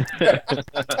podcast.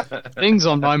 Things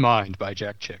on My Mind by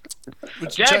Jack Chick.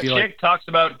 Jack Chick talks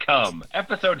about cum.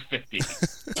 Episode 50.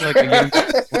 Like a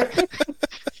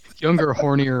younger,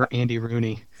 hornier Andy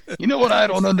Rooney. You know what I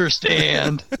don't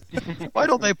understand? Why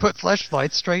don't they put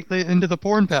fleshlights straight into the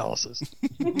porn palaces?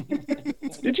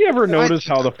 Did you ever notice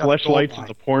how the fleshlights in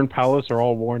the porn palace are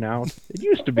all worn out? It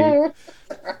used to be.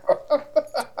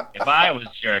 If I was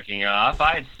jerking off,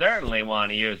 I'd certainly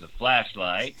want to use a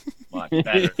flashlight. Much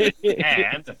better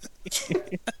and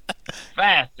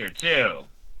faster, too.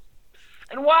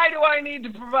 And why do I need to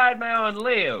provide my own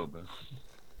lube?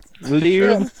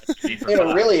 Lube?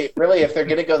 Really, if they're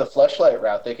going to go the fleshlight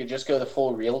route, they could just go the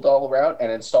full real doll route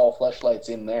and install fleshlights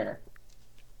in there.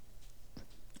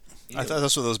 I thought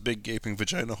that's what those big gaping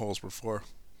vagina holes were for.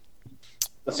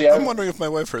 See, I'm wondering if my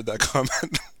wife heard that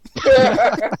comment.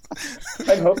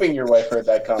 I'm hoping your wife heard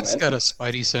that comment. It's got a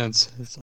spidey sense.